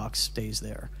post box stays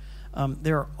there.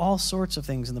 There are all sorts of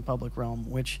things in the public realm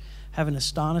which have an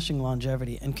astonishing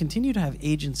longevity and continue to have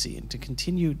agency and to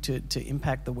continue to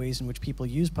impact the ways in which people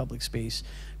use public space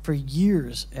for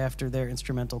years after their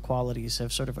instrumental qualities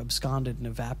have sort of absconded and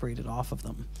evaporated off of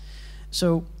them.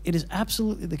 So it is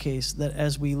absolutely the case that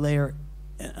as we layer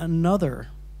another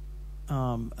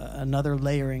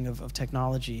layering of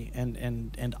technology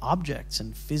and objects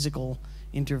and physical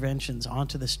interventions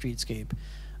onto the streetscape,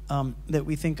 that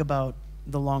we think about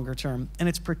the longer term. And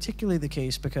it's particularly the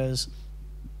case because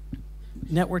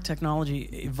network technology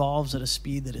evolves at a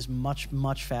speed that is much,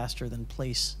 much faster than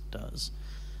place does.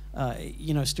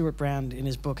 Stuart Brand, in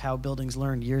his book How Buildings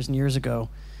Learn, years and years ago,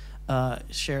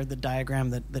 shared the diagram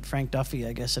that Frank Duffy,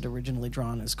 I guess, had originally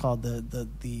drawn. It's called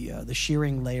the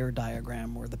shearing layer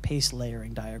diagram, or the pace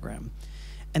layering diagram.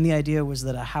 And the idea was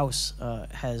that a house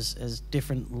has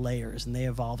different layers, and they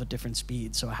evolve at different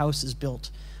speeds. So a house is built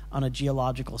on a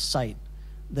geological site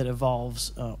that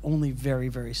evolves only very,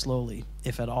 very slowly,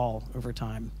 if at all, over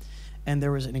time. And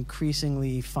there was an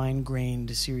increasingly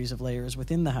fine-grained series of layers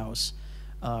within the house,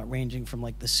 ranging from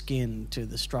like the skin to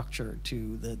the structure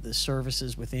to the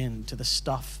services within to the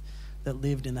stuff that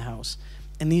lived in the house.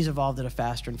 And these evolved at a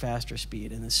faster and faster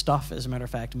speed. And the stuff, as a matter of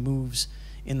fact, moves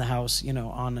in the house,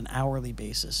 on an hourly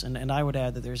basis. And I would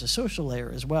add that there's a social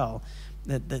layer as well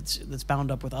that's bound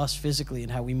up with us physically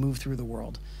and how we move through the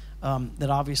world, that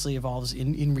obviously evolves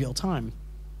in real time.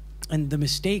 And the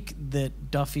mistake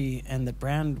that Duffy and that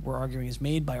Brand were arguing is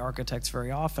made by architects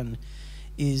very often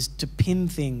is to pin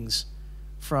things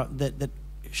that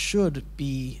should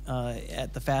be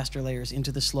at the faster layers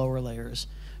into the slower layers.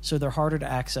 So they're harder to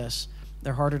access,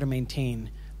 they're harder to maintain,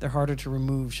 they're harder to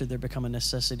remove should there become a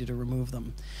necessity to remove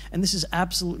them. And this is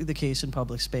absolutely the case in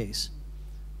public space.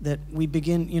 That we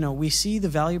begin, we see the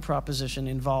value proposition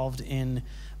involved in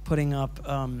putting up,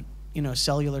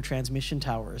 cellular transmission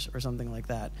towers or something like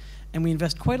that. And we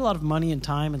invest quite a lot of money and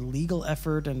time and legal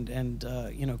effort and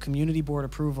community board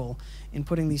approval in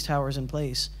putting these towers in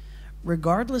place,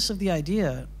 regardless of the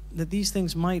idea that these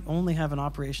things might only have an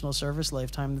operational service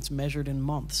lifetime that's measured in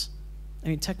months. I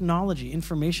mean,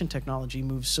 information technology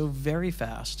moves so very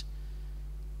fast,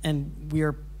 and we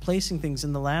are placing things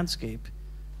in the landscape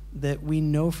that we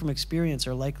know from experience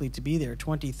are likely to be there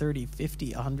 20, 30,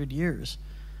 50, 100 years.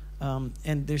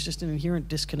 And there's just an inherent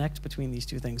disconnect between these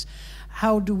two things.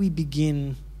 How do we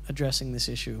begin addressing this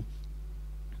issue?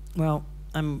 Well,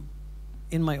 I'm,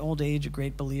 in my old age, a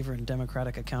great believer in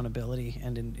democratic accountability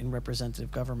and in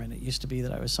representative government. It used to be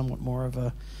that I was somewhat more of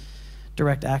a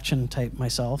direct action type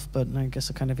myself, but I guess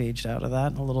I kind of aged out of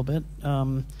that a little bit.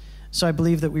 So I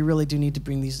believe that we really do need to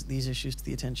bring these issues to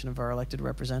the attention of our elected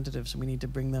representatives. We need to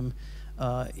bring them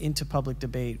into public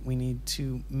debate. We need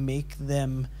to make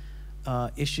them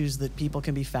issues that people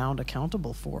can be found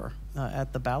accountable for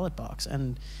at the ballot box.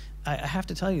 And I have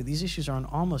to tell you, these issues are on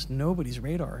almost nobody's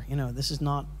radar. This is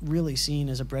not really seen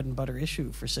as a bread and butter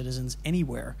issue for citizens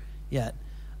anywhere yet.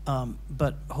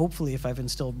 But hopefully, if I've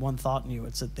instilled one thought in you,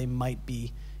 it's that they might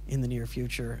be in the near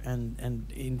future, and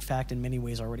in fact, in many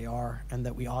ways already are, and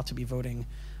that we ought to be voting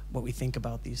what we think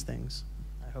about these things.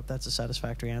 I hope that's a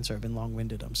satisfactory answer. I've been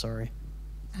long-winded. I'm sorry.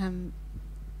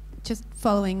 Just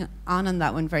following on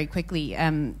that one very quickly,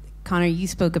 Conor, you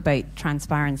spoke about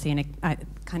transparency, and it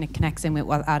kind of connects in with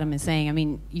what Adam is saying. I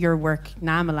mean, your work,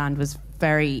 Namaland, was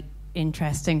very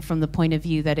interesting from the point of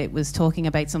view that it was talking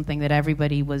about something that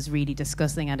everybody was really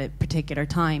discussing at a particular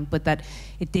time, but that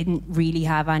it didn't really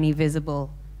have any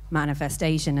visible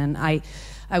manifestation. And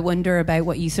I wonder about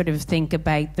what you sort of think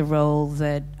about the role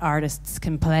that artists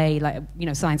can play, like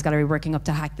Science Gallery working up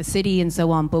to Hack the City and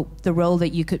so on, but the role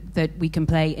that we can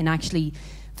play in actually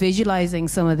visualizing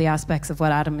some of the aspects of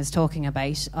what Adam is talking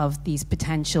about, of these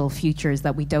potential futures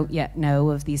that we don't yet know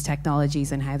of these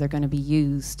technologies and how they're going to be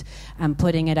used, and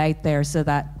putting it out there so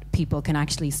that people can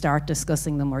actually start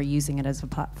discussing them or using it as a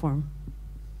platform.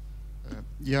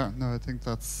 I think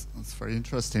that's very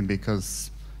interesting,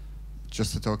 because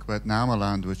just to talk about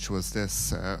Namaland, which was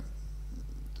this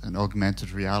an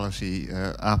augmented reality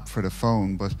app for the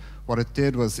phone, but what it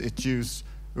did was it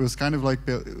was kind of like,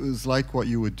 it was like what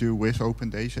you would do with open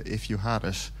data if you had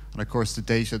it. And of course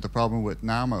the problem with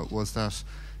Nama was that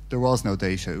there was no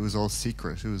data. It was all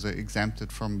secret. It was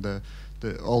exempted from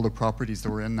all the properties that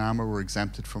were in Nama were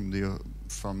exempted from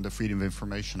the Freedom of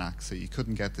Information Act, so you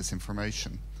couldn't get this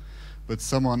information. But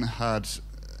someone had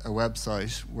a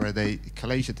website where they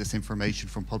collated this information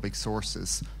from public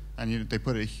sources, and they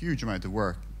put a huge amount of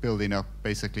work building up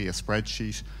basically a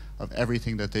spreadsheet of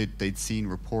everything that they'd seen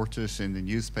reported in the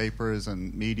newspapers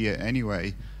and media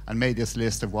anyway, and made this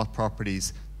list of what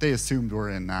properties they assumed were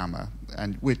in Nama,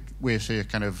 and with a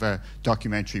kind of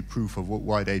documentary proof of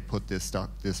why they'd put this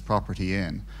property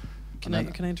in. Can I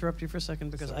interrupt you for a second,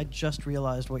 because sorry. I just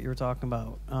realized what you were talking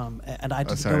about, and I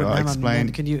just I'll explain.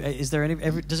 Can you? Is there any?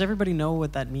 Does everybody know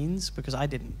what that means? Because I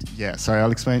didn't. Yeah, sorry.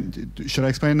 I'll explain. Should I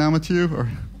explain Nama to you, or?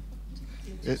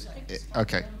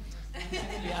 Okay.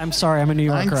 I'm sorry. I'm a New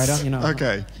Yorker. Banks, I don't.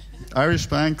 Okay. Irish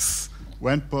banks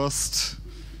went bust.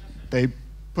 They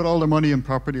put all their money in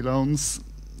property loans.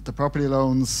 The property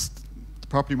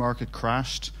market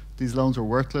crashed. These loans were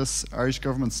worthless. Irish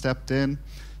government stepped in,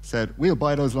 said, we'll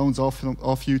buy those loans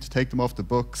off you to take them off the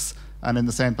books, and in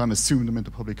the same time assume them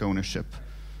into public ownership.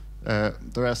 The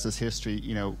rest is history.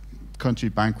 Country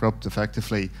bankrupt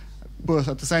effectively. But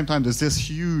at the same time, there's this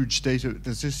huge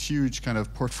kind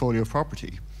of portfolio of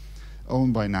property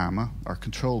owned by NAMA or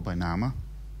controlled by NAMA.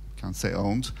 Can't say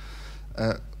owned,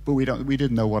 but we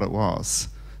didn't know what it was.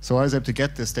 So I was able to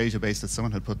get this database that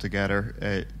someone had put together,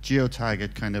 geotag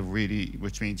it kind of really,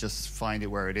 which means just find it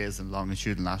where it is in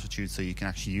longitude and latitude, so you can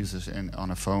actually use it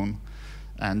on a phone,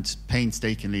 and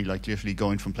painstakingly, like literally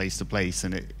going from place to place.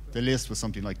 And the list was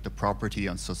something like the property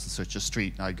on such and such a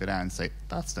street, and I'd go down and say,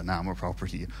 that's the NAMA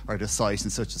property, or the site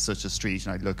in such and such a street,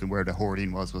 and I'd look, and where the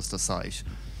hoarding was the site.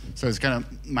 So I was kind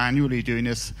of manually doing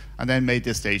this, and then made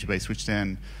this database, which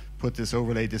then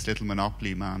overlaid this little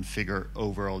monopoly man figure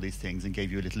over all these things and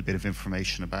gave you a little bit of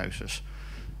information about it.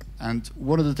 And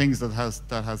one of the things that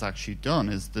has actually done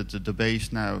is that the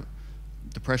debate now,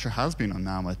 the pressure has been on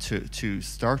NAMA to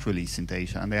start releasing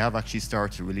data, and they have actually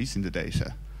started releasing the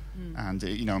data. And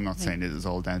I'm not saying it is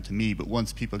all down to me, but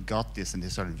once people got this and they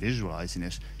started visualizing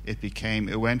it,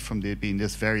 it went from being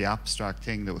this very abstract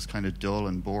thing that was kind of dull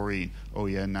and boring. Oh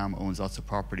yeah, NAMA owns lots of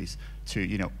properties.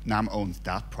 To NAMA owns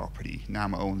that property.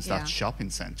 NAMA owns that shopping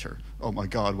centre. Oh my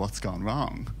God, what's gone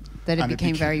wrong? That it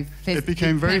became very physical. It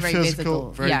became very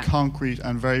physical, very yeah. concrete,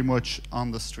 and very much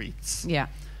on the streets. Yeah,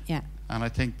 yeah. And I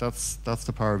think that's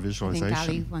the power of visualization. I think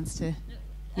Ali wants to.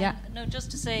 Yeah. No,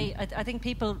 just to say, I think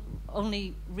people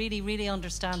only really, really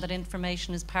understand that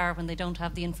information is power when they don't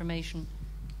have the information.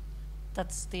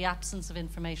 That's the absence of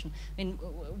information. I mean,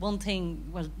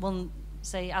 one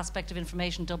aspect of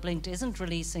information Dublinked isn't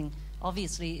releasing,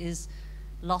 obviously, is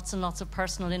lots and lots of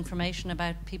personal information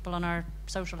about people on our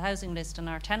social housing list and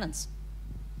our tenants.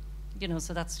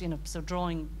 So that's, so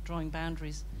drawing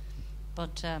boundaries.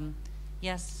 But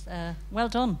yes, well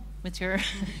done with your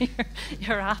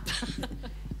your app.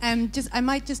 I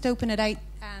might just open it out.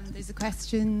 There's a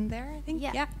question there, I think.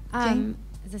 Yeah. Jane?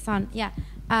 Is this on? Yeah.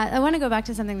 I want to go back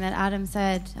to something that Adam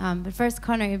said. But first,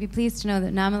 Conor, you'd be pleased to know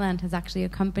that NAMAland has actually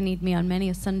accompanied me on many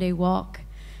a Sunday walk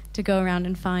to go around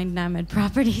and find NAMAd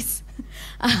properties.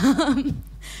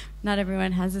 Not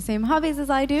everyone has the same hobbies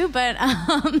as I do, but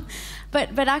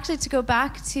actually to go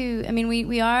back to, I mean,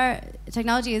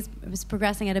 technology is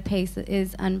progressing at a pace that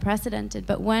is unprecedented.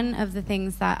 But one of the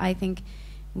things that I think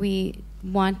we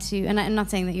want to, and I'm not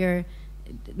saying that you're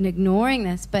ignoring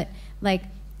this, but like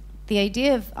the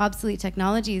idea of obsolete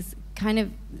technologies kind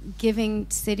of giving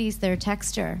cities their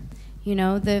texture.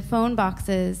 The phone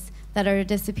boxes that are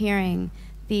disappearing,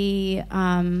 the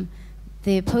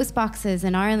post boxes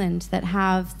in Ireland that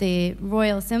have the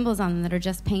royal symbols on them that are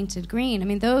just painted green. I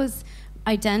mean, those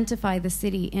identify the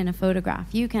city in a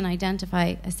photograph. You can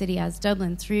identify a city as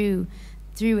Dublin through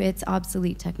its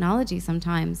obsolete technology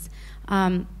sometimes.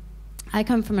 I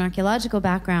come from an archaeological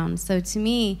background, so to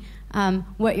me,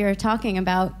 what you're talking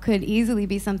about could easily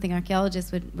be something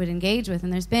archaeologists would engage with.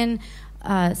 And there's been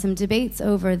some debates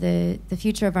over the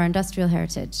future of our industrial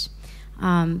heritage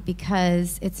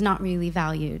because it's not really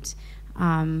valued.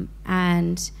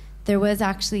 And there was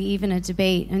actually even a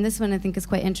debate, and this one I think is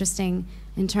quite interesting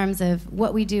in terms of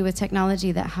what we do with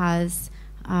technology that has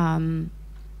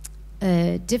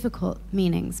difficult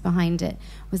meanings behind it,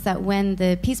 was that when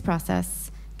the peace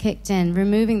process kicked in,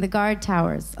 removing the guard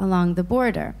towers along the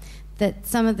border, that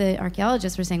some of the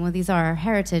archaeologists were saying, well, these are our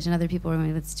heritage, and other people were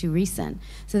saying, that's too recent.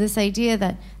 So this idea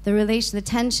that the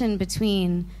tension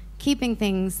between keeping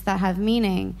things that have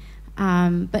meaning,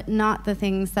 but not the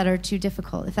things that are too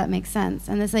difficult, if that makes sense.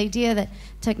 And this idea that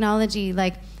technology,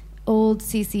 like old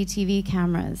CCTV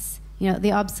cameras,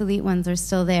 the obsolete ones are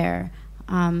still there.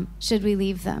 Should we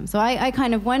leave them? So I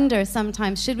kind of wonder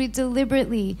sometimes, should we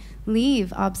deliberately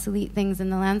leave obsolete things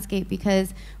in the landscape,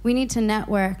 because we need to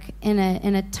network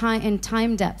in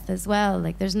time depth as well.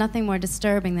 Like there's nothing more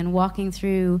disturbing than walking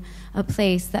through a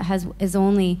place that is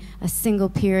only a single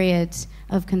period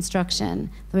of construction,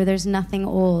 where there's nothing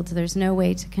old, there's no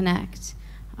way to connect.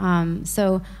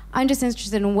 So I'm just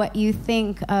interested in what you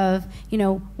think of,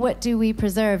 what do we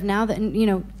preserve now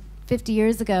that, 50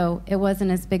 years ago, it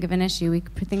wasn't as big of an issue.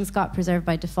 Things got preserved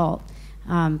by default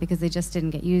because they just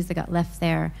didn't get used. They got left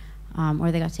there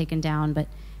or they got taken down. But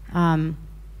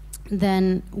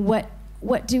then what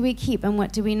do we keep and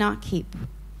what do we not keep?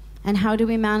 And how do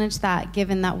we manage that,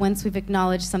 given that once we've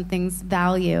acknowledged something's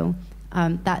value,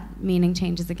 that meaning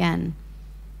changes again?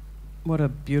 What a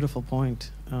beautiful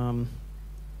point.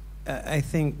 I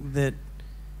think that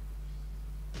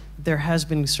there has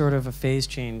been sort of a phase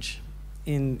change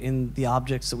in the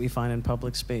objects that we find in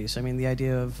public space. I mean, the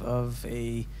idea of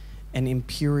an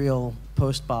imperial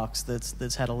post box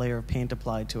that's had a layer of paint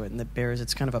applied to it, and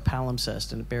it's kind of a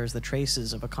palimpsest, and it bears the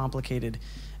traces of a complicated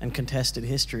and contested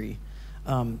history.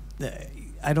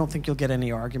 I don't think you'll get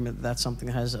any argument that that's something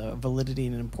that has a validity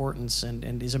and importance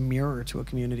and is a mirror to a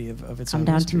community of its own Come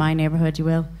down history. to my neighborhood, you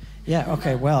will. Yeah,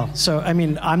 okay, well, so, I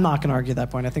mean, I'm not going to argue that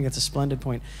point. I think it's a splendid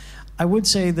point. I would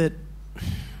say that,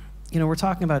 we're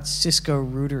talking about Cisco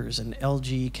routers and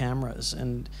LG cameras,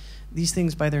 and these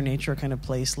things by their nature are kind of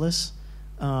placeless.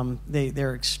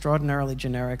 They're extraordinarily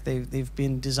generic. They've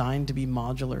been designed to be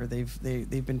modular.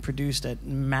 They've been produced at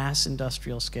mass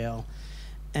industrial scale.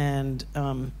 And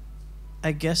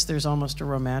I guess there's almost a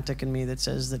romantic in me that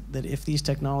says that if these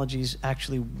technologies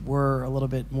actually were a little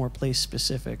bit more place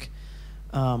specific,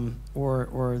 that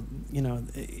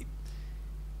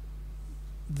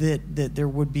there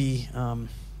would be,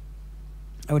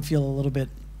 I would feel a little bit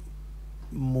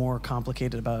more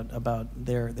complicated about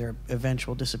their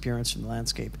eventual disappearance from the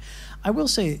landscape. I will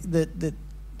say that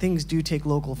things do take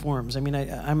local forms. I mean,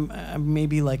 I'm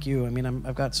maybe like you. I mean,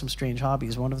 I've got some strange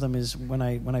hobbies. One of them is when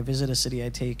I visit a city, I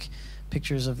take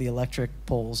pictures of the electric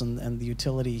poles and the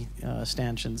utility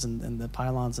stanchions and the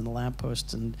pylons and the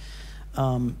lampposts, and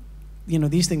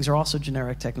these things are also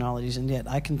generic technologies, and yet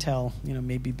I can tell,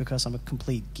 maybe because I'm a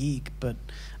complete geek, but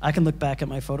I can look back at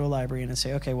my photo library and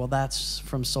say, okay, well, that's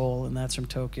from Seoul, and that's from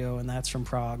Tokyo, and that's from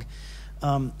Prague.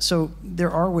 So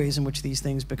there are ways in which these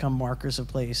things become markers of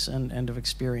place and of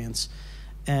experience.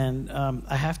 And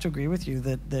I have to agree with you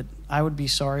that I would be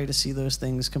sorry to see those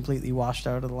things completely washed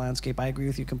out of the landscape. I agree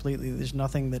with you completely. There's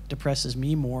nothing that depresses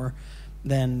me more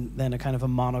than a kind of a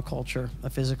monoculture, a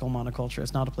physical monoculture.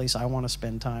 It's not a place I want to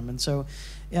spend time. And so,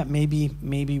 yeah,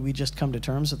 maybe we just come to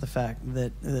terms with the fact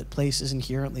that place is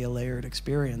inherently a layered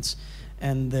experience,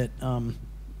 and that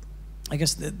I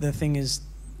guess the thing is,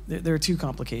 there are two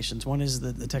complications. One is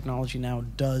that the technology now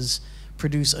does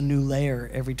produce a new layer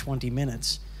every 20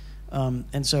 minutes.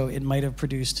 And so it might have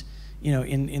produced,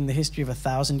 in the history of a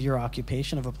 1,000-year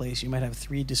occupation of a place, you might have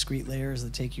 3 discrete layers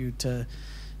that take you to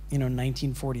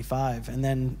 1945, and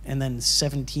then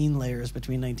 17 layers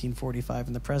between 1945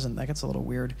 and the present. That gets a little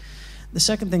weird. The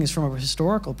second thing is from a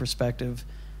historical perspective,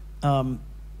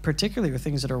 particularly with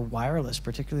things that are wireless,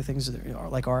 particularly things that are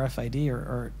like RFID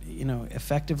or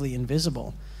effectively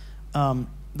invisible.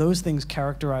 Those things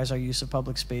characterize our use of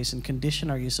public space and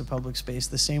condition our use of public space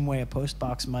the same way a post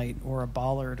box might, or a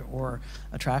bollard, or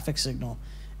a traffic signal,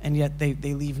 and yet they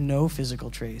leave no physical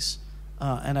trace.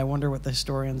 And I wonder what the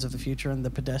historians of the future and the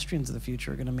pedestrians of the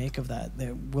future are going to make of that.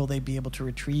 Will they be able to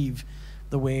retrieve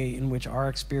the way in which our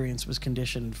experience was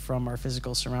conditioned from our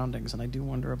physical surroundings? And I do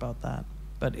wonder about that.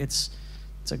 But it's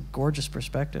a gorgeous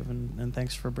perspective, and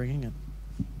thanks for bringing it.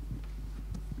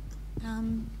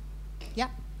 Yeah,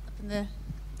 up in the...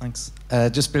 Thanks.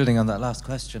 Just building on that last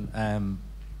question,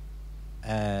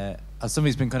 as somebody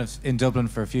who's been kind of in Dublin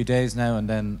for a few days now, and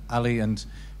then Ali and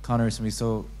Conor is somebody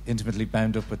so intimately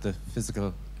bound up with the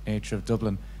physical nature of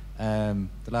Dublin. The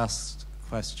last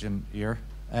question here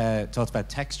talked about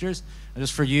textures. And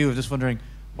just for you, I'm just wondering,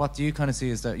 what do you kind of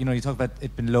see as that, you talk about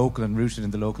it being local and rooted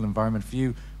in the local environment for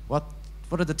you. What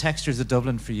are the textures of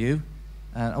Dublin for you?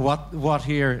 What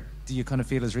here do you kind of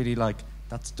feel is really like,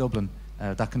 that's Dublin,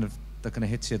 that kind of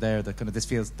hits you there, that kind of, this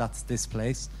feels, that's this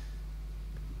place?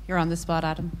 You're on the spot,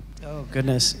 Adam. Oh,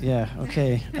 goodness. Yeah,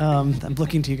 okay. I'm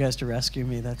looking to you guys to rescue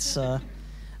me. That's the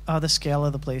scale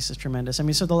of the place is tremendous. I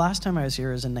mean, so the last time I was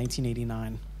here was in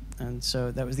 1989. And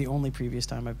so that was the only previous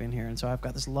time I've been here. And so I've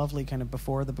got this lovely kind of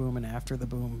before the boom and after the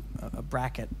boom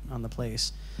bracket on the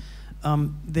place.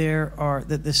 There are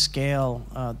the scale,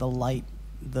 the light,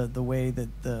 the way that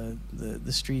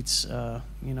the streets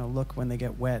look when they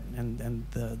get wet, and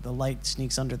the light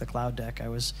sneaks under the cloud deck. I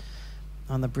was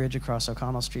on the bridge across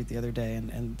O'Connell Street the other day,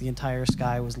 and the entire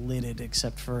sky was lidded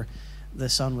except for the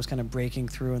sun was kind of breaking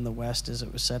through in the west as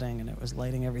it was setting, and it was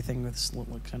lighting everything with this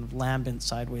little kind of lambent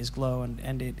sideways glow,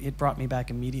 and it brought me back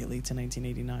immediately to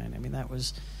 1989. I mean, that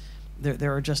was...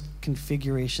 There are just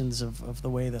configurations of the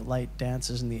way that light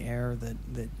dances in the air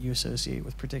that you associate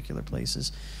with particular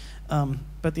places.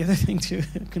 But the other thing, too,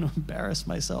 I'm going to embarrass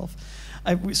myself.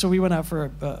 So we went out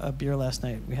for a beer last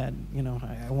night. We had,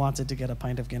 I wanted to get a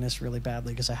pint of Guinness really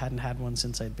badly because I hadn't had one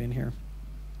since I'd been here.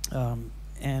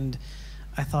 And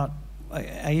I thought,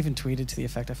 I even tweeted to the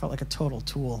effect, I felt like a total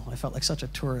tool. I felt like such a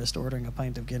tourist ordering a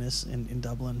pint of Guinness in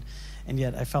Dublin. And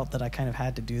yet I felt that I kind of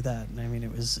had to do that. And I mean,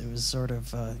 it was sort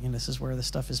of, this is where the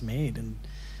stuff is made. And,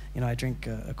 I drink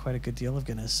quite a good deal of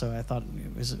Guinness. So I thought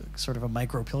it was sort of a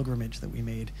micro pilgrimage that we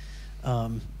made.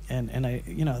 And I,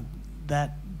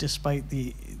 that despite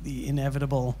the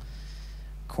inevitable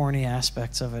corny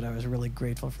aspects of it, I was really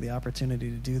grateful for the opportunity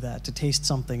to do that, to taste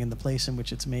something in the place in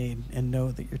which it's made and know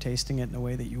that you're tasting it in a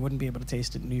way that you wouldn't be able to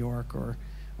taste it in New York or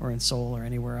in Seoul or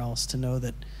anywhere else, to know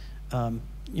that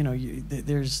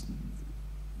there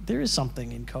is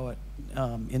something in Coet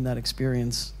in that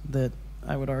experience that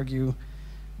I would argue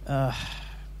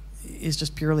is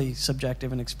just purely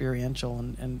subjective and experiential,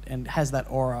 and has that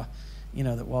aura,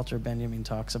 that Walter Benjamin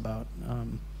talks about.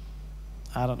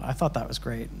 I don't know. I thought that was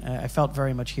great. I felt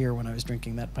very much here when I was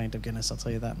drinking that pint of Guinness, I'll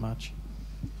tell you that much.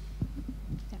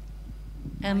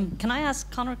 Can I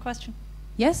ask Conor a question?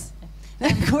 Yes,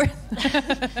 of course.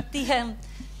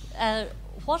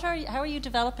 How are you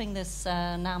developing this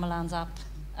Namalands app?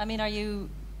 I mean,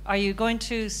 are you going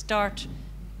to start?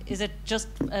 Is it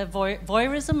just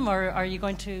voyeurism, or are you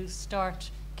going to start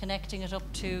connecting it up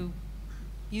to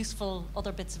useful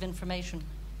other bits of information?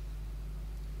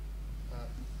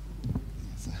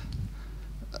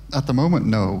 At the moment,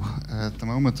 no. At the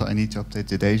moment, I need to update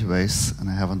the database, and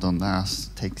I haven't done that.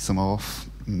 Take some off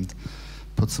and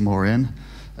put some more in.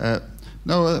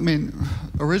 No, I mean,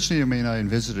 originally, I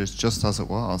envisaged it just as it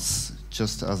was,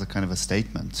 just as a kind of a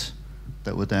statement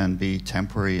that would then be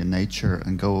temporary in nature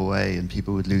and go away, and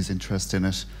people would lose interest in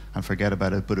it and forget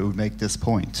about it, but it would make this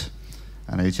point.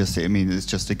 And it's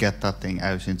just to get that thing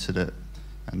out into the...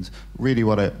 And really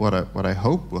what I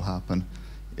hope will happen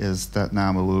is that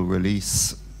NAMA will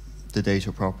release the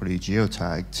data properly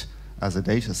geotagged as a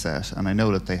data set, and I know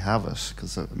that they have it,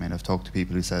 because I've talked to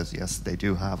people who says yes, they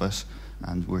do have it,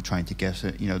 and we're trying to get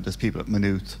it. There's people at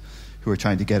Maynooth who are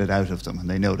trying to get it out of them, and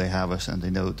they know they have it, and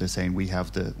they're saying we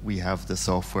have the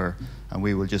software, and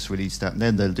we will just release that, and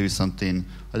then they'll do something.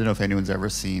 I don't know if anyone's ever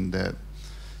seen the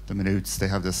Maynooths. They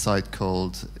have this site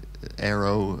called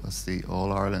Aero, it's the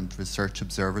All Ireland Research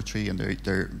Observatory, and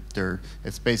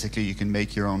it's basically you can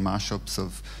make your own mashups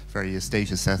of various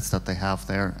data sets that they have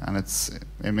there, and it's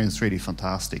really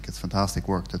fantastic. It's fantastic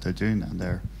work that they're doing down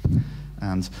there,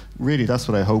 and really that's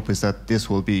what I hope, is that this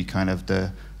will be kind of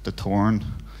the thorn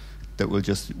that will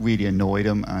just really annoy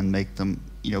them and make them,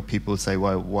 people say,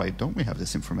 why don't we have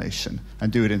this information,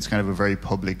 and do it in kind of a very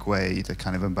public way that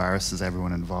kind of embarrasses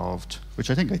everyone involved,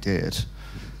 which I think I did.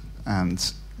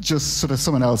 And just sort of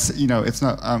someone else, it's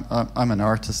not. I'm an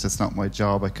artist. It's not my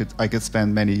job. I could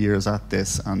spend many years at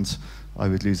this, and I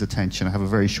would lose attention. I have a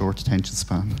very short attention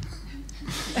span.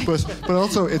 but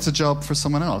also, it's a job for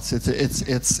someone else.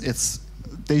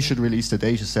 They should release the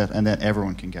data set, and then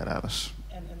everyone can get at it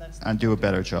and do a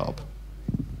better job.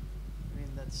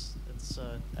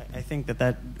 I think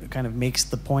that kind of makes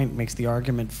the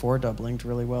argument for Dublinked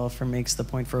really well, makes the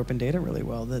point for open data really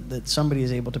well, that somebody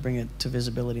is able to bring it to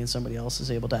visibility and somebody else is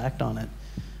able to act on it.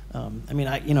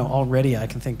 Already I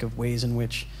can think of ways in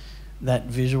which that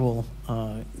visual,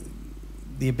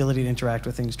 the ability to interact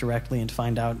with things directly and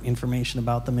find out information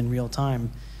about them in real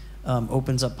time,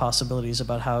 opens up possibilities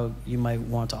about how you might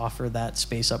want to offer that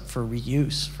space up for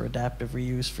reuse, for adaptive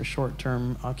reuse, for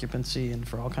short-term occupancy, and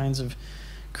for all kinds of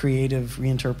creative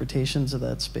reinterpretations of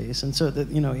that space. And so that,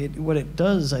 what it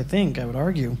does, I think, I would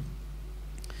argue,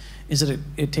 is that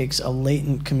it takes a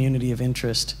latent community of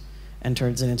interest and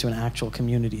turns it into an actual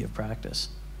community of practice.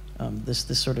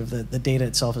 This sort of the data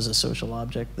itself is a social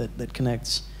object that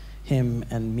connects him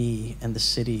and me and the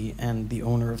city and the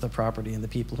owner of the property and the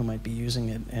people who might be using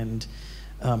it, and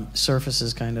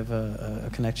surfaces kind of a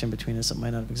connection between us that might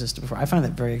not have existed before. I find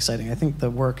that very exciting. I think the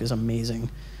work is amazing.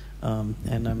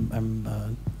 And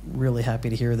I'm really happy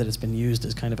to hear that it's been used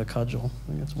as kind of a cudgel. I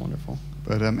think it's wonderful.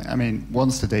 But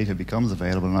once the data becomes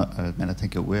available, I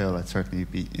think it will, I'd certainly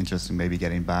be interested in maybe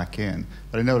getting back in.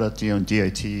 But I know that in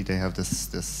DIT they have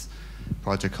this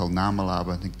project called NAMALab.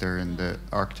 I think they're in the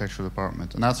architectural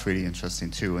department, and that's really interesting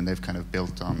too. And they've kind of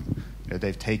built on,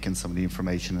 they've taken some of the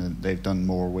information and they've done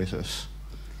more with it.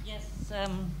 Yes,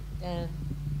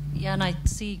 and I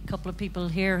see a couple of people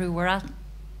here who were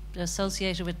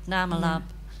associated with NAMALab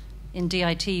in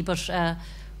DIT, but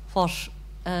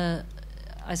I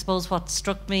suppose what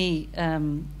struck me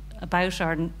about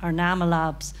our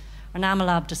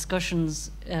NAMALab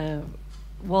discussions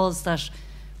was that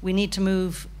we need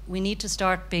to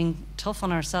start being tough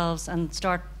on ourselves and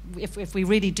start, if we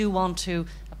really do want to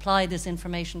apply this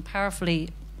information powerfully,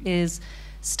 is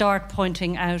start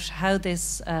pointing out how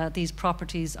these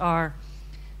properties are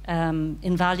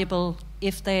invaluable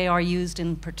if they are used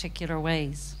in particular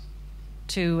ways,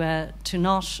 to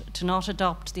not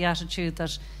adopt the attitude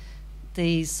that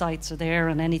these sites are there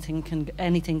and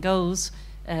anything goes,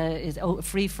 is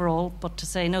free for all, but to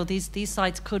say no, these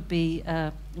sites could be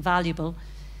valuable,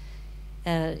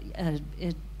 and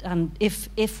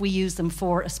if we use them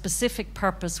for a specific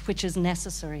purpose which is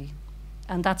necessary,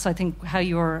 and that's, I think, how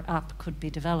your app could be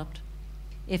developed.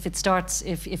 If it starts,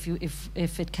 if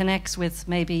it connects with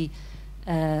maybe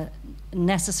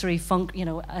necessary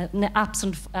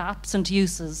absent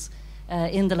uses,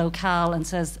 in the locale and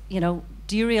says,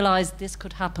 do you realise this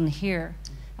could happen here?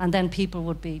 And then people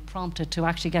would be prompted to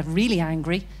actually get really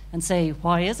angry and say,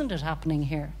 why isn't it happening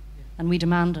here? And we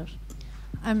demand it.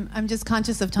 I'm just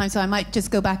conscious of time, so I might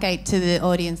just go back out to the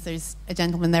audience. There's a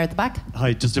gentleman there at the back.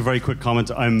 Hi, just a very quick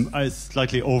comment. I'm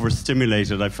slightly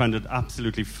overstimulated. I found it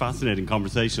absolutely fascinating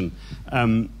conversation.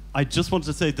 I just wanted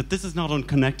to say that this is not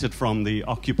unconnected from the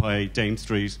Occupy Dame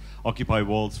Street, Occupy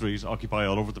Wall Street, Occupy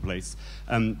all over the place.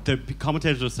 The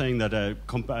commentators are saying that a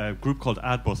group called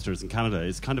Adbusters in Canada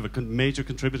is kind of a major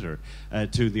contributor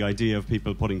to the idea of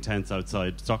people putting tents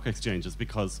outside stock exchanges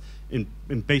because,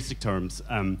 in basic terms,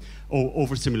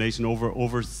 overstimulation,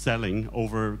 overselling,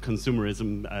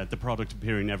 over-consumerism, the product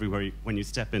appearing everywhere when you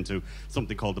step into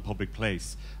something called the public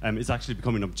place is actually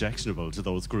becoming objectionable to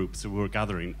those groups who are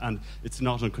gathering. And it's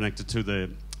not unconnected to the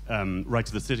right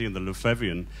to the city and the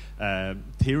Lefebvrean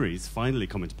theories finally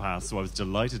coming to pass. So I was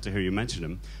delighted to hear you mention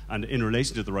them. And in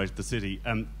relation to the right to the city,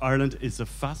 Ireland is a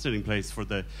fascinating place for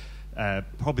the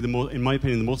probably in my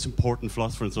opinion, the most important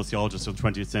philosopher and sociologist of the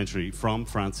 20th century from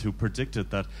France, who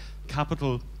predicted that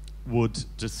capital would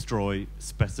destroy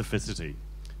specificity.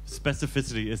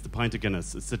 Specificity is the pint of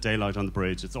Guinness, it's the daylight on the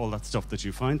bridge, it's all that stuff that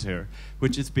you find here,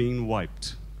 which is being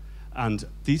wiped. And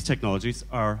these technologies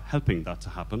are helping that to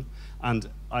happen. And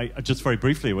I just very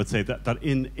briefly would say that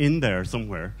in there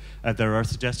somewhere, there are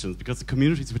suggestions, because the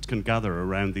communities which can gather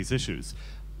around these issues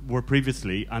were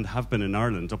previously, and have been in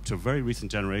Ireland up to very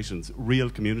recent generations, real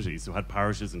communities who had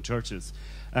parishes and churches.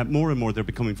 More and more they're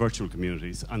becoming virtual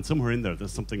communities, and somewhere in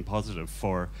there's something positive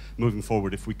for moving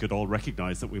forward if we could all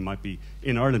recognise that we might be,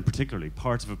 in Ireland particularly,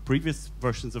 part of previous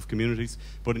versions of communities,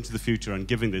 but into the future, and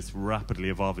giving this rapidly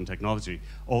evolving technology,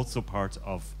 also part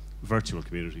of virtual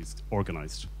communities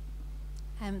organised.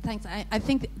 Thanks. I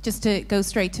think just to go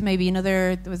straight to maybe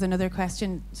there was another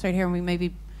question straight here, and we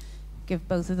maybe give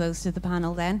both of those to the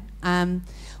panel then.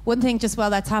 One thing, just while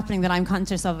that's happening, that I'm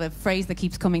conscious of, a phrase that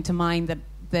keeps coming to mind,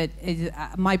 that is,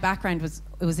 my background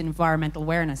was in environmental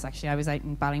awareness, actually. I was out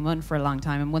in Ballymun for a long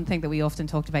time, and one thing that we often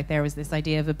talked about there was this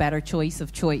idea of a better choice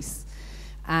of choice.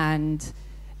 And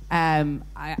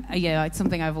it's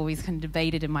something I've always kind of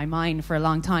debated in my mind for a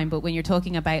long time, but when you're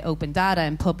talking about open data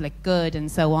and public good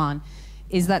and so on,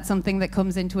 is that something that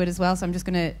comes into it as well? So I'm just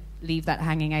going to leave that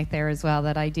hanging out there as well,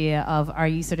 that idea of, are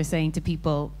you sort of saying to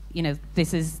people,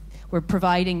 we're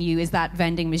providing you, is that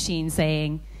vending machine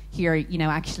saying, here,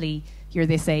 actually, you're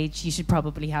this age, you should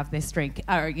probably have this drink,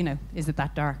 or, is it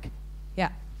that dark? Yeah.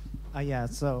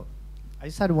 So I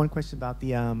just had one question about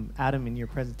the, Adam, in your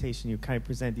presentation, you kind of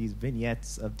present these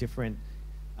vignettes of different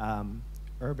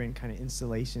urban kind of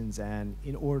installations, and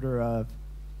in order of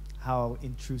how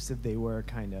intrusive they were,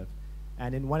 kind of.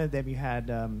 And in one of them, you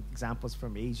had examples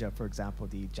from Asia, for example,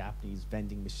 the Japanese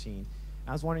vending machine.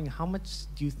 I was wondering, how much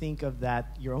do you think of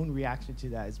that, your own reaction to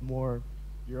that is more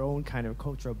your own kind of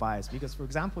cultural bias? Because, for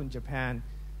example, in Japan,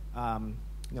 a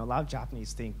lot of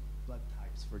Japanese think blood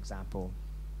types, for example,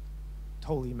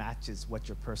 totally matches what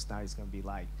your personality is going to be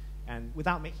like. And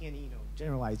without making any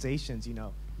generalizations,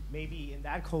 maybe in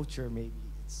that culture, maybe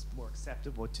it's more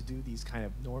acceptable to do these kind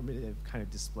of normative kind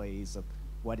of displays of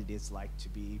what it is like to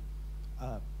be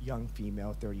a young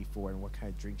female, 34, and what kind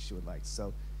of drinks she would like.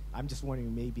 So I'm just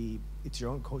wondering, maybe it's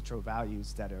your own cultural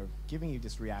values that are giving you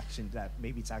this reaction, that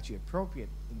maybe it's actually appropriate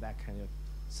in that kind of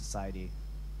society.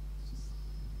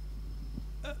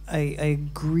 I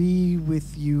agree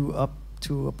with you up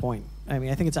to a point. I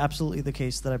mean, I think it's absolutely the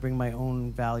case that I bring my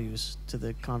own values to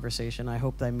the conversation. I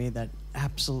hope that I made that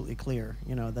absolutely clear,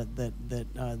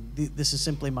 this is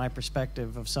simply my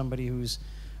perspective of somebody who's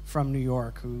from New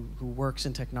York, who works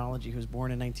in technology, who's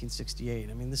born in 1968.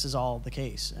 I mean, this is all the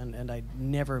case, and I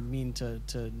never mean to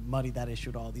muddy that issue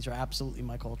at all. These are absolutely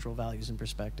my cultural values and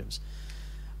perspectives.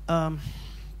 That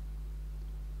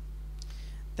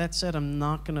said, I'm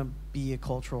not going to be a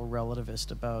cultural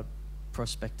relativist about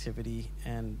prospectivity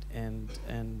and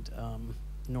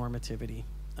normativity.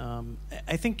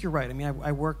 I think you're right. I mean,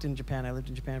 I worked in Japan. I lived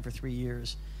in Japan for 3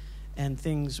 years. And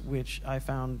things which I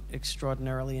found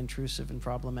extraordinarily intrusive and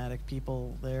problematic,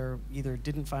 people there either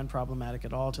didn't find problematic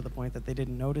at all to the point that they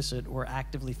didn't notice it, or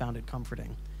actively found it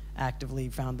comforting, actively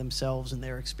found themselves and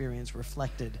their experience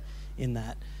reflected in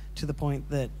that, to the point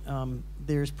that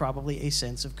there's probably a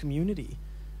sense of community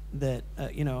that,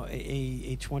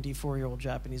 a 24-year-old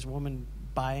Japanese woman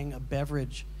buying a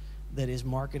beverage that is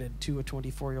marketed to a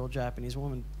 24-year-old Japanese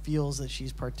woman feels that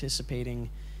she's participating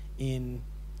in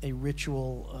a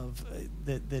ritual of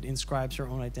that inscribes her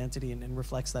own identity and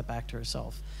reflects that back to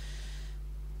herself.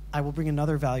 I will bring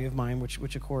another value of mine,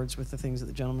 which accords with the things that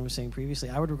the gentleman was saying previously.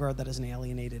 I would regard that as an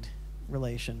alienated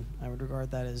relation. I would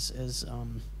regard that as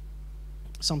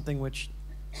something which,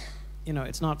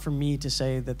 it's not for me to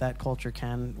say that that culture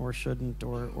can or shouldn't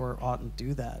or oughtn't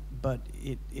do that, but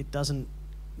it doesn't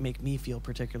make me feel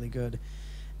particularly good.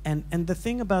 And the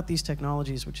thing about these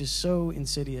technologies, which is so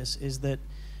insidious, is that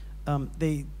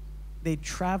they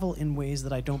travel in ways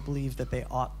that I don't believe that they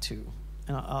ought to.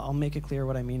 And I'll make it clear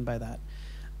what I mean by that.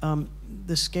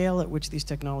 The scale at which these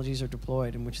technologies are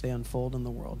deployed, in which they unfold in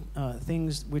the world,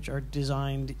 things which are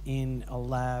designed in a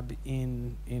lab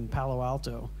in Palo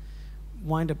Alto,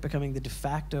 wind up becoming the de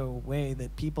facto way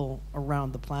that people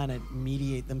around the planet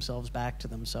mediate themselves back to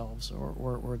themselves,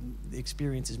 or the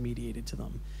experience is mediated to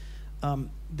them.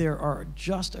 There are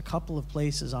just a couple of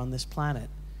places on this planet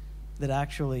that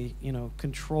actually,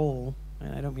 control,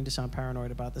 and I don't mean to sound paranoid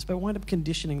about this, but wind up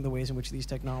conditioning the ways in which these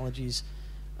technologies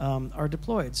are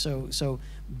deployed. So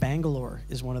Bangalore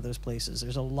is one of those places.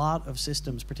 There's a lot of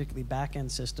systems, particularly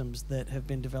back-end systems, that have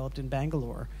been developed in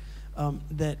Bangalore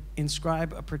that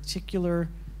inscribe a particular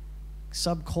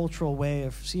subcultural way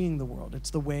of seeing the world.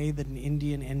 It's the way that an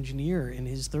Indian engineer in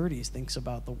his 30s thinks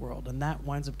about the world, and that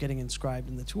winds up getting inscribed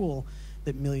in the tool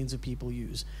that millions of people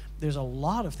use. There's a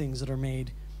lot of things that are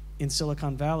made in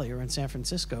Silicon Valley or in San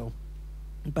Francisco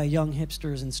by young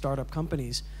hipsters and startup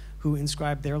companies who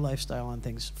inscribe their lifestyle on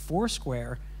things.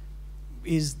 Foursquare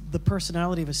is the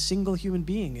personality of a single human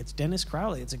being. It's Dennis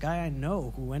Crowley. It's a guy I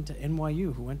know who went to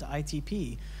NYU, who went to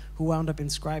ITP, who wound up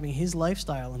inscribing his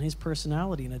lifestyle and his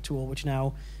personality in a tool which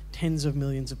now tens of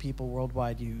millions of people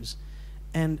worldwide use.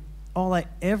 And all I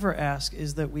ever ask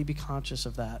is that we be conscious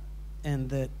of that, and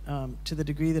that to the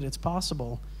degree that it's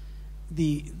possible,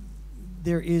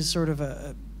 there is sort of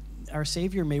our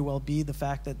savior may well be the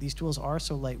fact that these tools are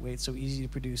so lightweight, so easy to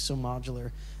produce, so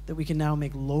modular, that we can now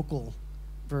make local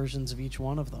versions of each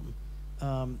one of them.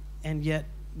 And yet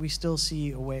we still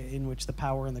see a way in which the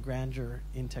power and the grandeur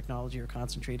in technology are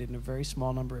concentrated in a very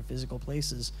small number of physical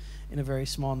places, in a very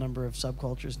small number of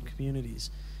subcultures and communities.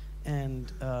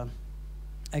 And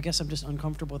I guess I'm just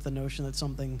uncomfortable with the notion that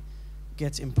something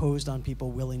gets imposed on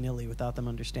people willy-nilly without them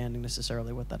understanding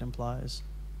necessarily what that implies.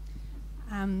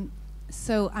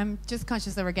 So I'm just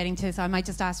conscious that we're getting to, so I might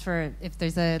just ask for if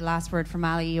there's a last word from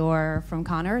Ali or from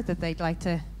Conor that they'd like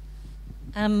to.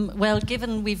 Well,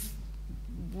 given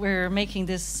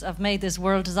I've made this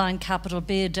World Design Capital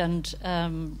bid,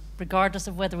 and regardless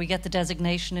of whether we get the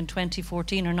designation in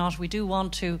 2014 or not, we do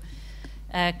want to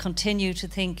continue to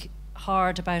think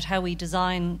hard about how we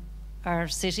design our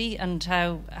city and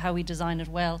how we design it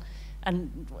well.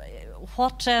 And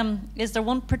what is there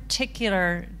one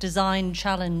particular design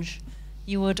challenge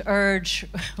you would urge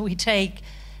we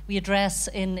address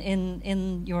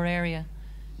in your area?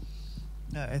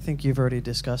 I think you've already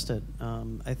discussed it.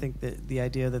 I think that the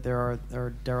idea that there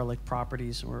are derelict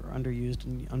properties or underused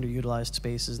and underutilized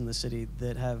spaces in the city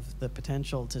that have the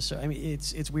potential to serve. I mean,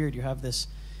 it's weird. You have this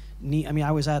need. I mean,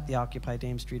 I was at the Occupy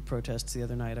Dame Street protests the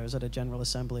other night. I was at a General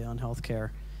Assembly on healthcare,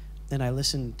 and I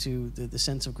listened to the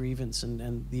sense of grievance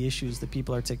and the issues that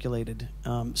people articulated,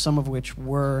 some of which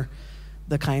were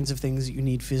the kinds of things that you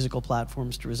need physical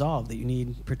platforms to resolve, that you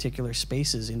need particular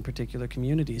spaces in particular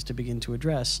communities to begin to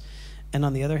address. And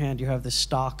on the other hand, you have this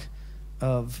stock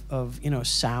of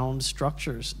sound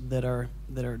structures that are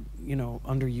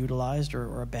underutilized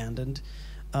or abandoned,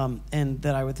 and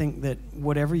that I would think that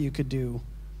whatever you could do,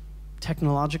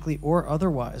 technologically or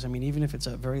otherwise, I mean, even if it's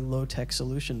a very low-tech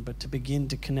solution, but to begin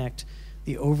to connect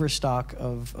the overstock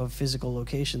of physical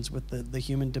locations with the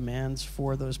human demands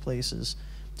for those places,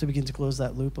 to begin to close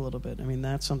that loop a little bit. I mean,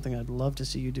 that's something I'd love to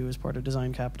see you do as part of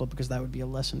Design Capital, because that would be a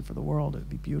lesson for the world. It would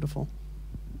be beautiful.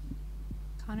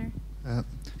 Conor?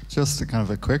 Just a kind of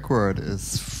a quick word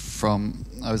is from,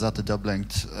 I was at the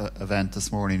Dublinked event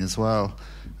this morning as well,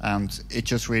 and it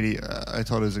just really, I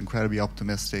thought it was incredibly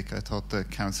optimistic. I thought the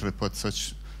council had put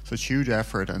such huge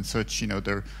effort and such,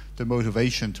 the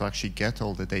motivation to actually get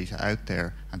all the data out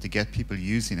there and to get people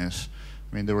using it.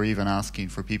 I mean, they were even asking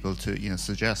for people to,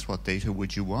 suggest what data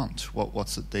would you want?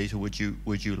 What's the data would you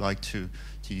like to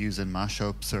use in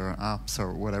mashups or apps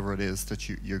or whatever it is that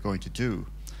you're going to do?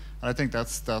 And I think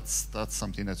that's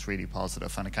something that's really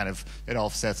positive, and it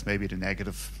offsets maybe the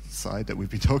negative side that we've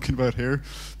been talking about here.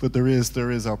 But there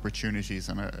is opportunities,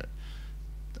 and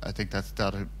I think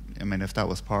that I mean, if that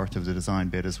was part of the design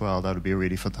bit as well, that would be a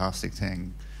really fantastic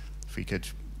thing if we could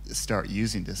start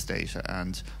using this data.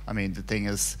 And I mean, the thing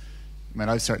is,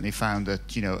 I've certainly found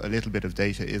that a little bit of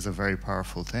data is a very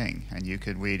powerful thing, and you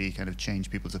can really kind of change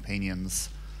people's opinions.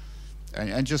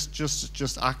 And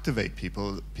just activate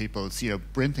people's,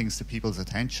 bring things to people's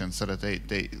attention so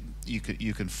that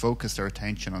you can focus their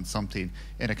attention on something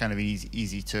in a kind of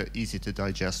easy to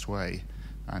digest way.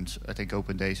 And I think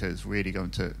open data is really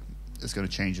going to is going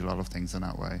to change a lot of things in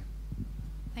that way.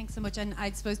 Thanks so much. And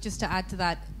I suppose just to add to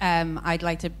that, I'd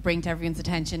like to bring to everyone's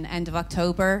attention end of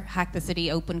October, Hack the City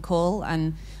open call.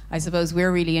 And I suppose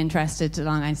we're really interested,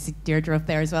 along, I see Deirdre up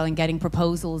there as well, in getting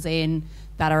proposals in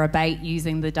that are about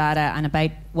using the data, and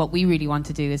about what we really want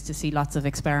to do is to see lots of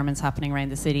experiments happening around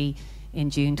the city in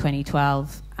June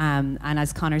 2012. And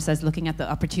as Conor says, looking at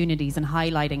the opportunities and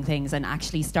highlighting things and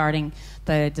actually starting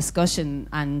the discussion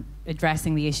and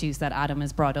addressing the issues that Adam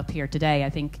has brought up here today. I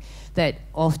think that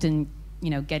often,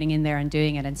 getting in there and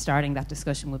doing it and starting that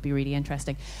discussion would be really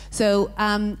interesting. So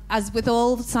as with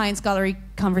all Science Gallery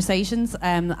conversations,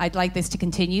 I'd like this to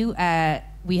continue.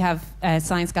 We have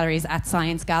Science Galleries at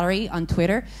Science Gallery on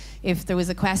Twitter. If there was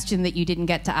a question that you didn't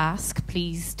get to ask,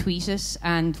 please tweet it,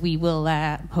 and we will,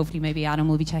 hopefully maybe Adam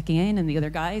will be checking in and the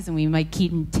other guys, and we might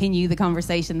continue the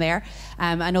conversation there.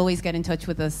 And always get in touch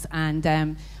with us.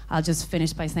 And I'll just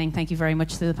finish by saying thank you very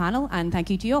much to the panel, and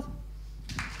thank you to you all.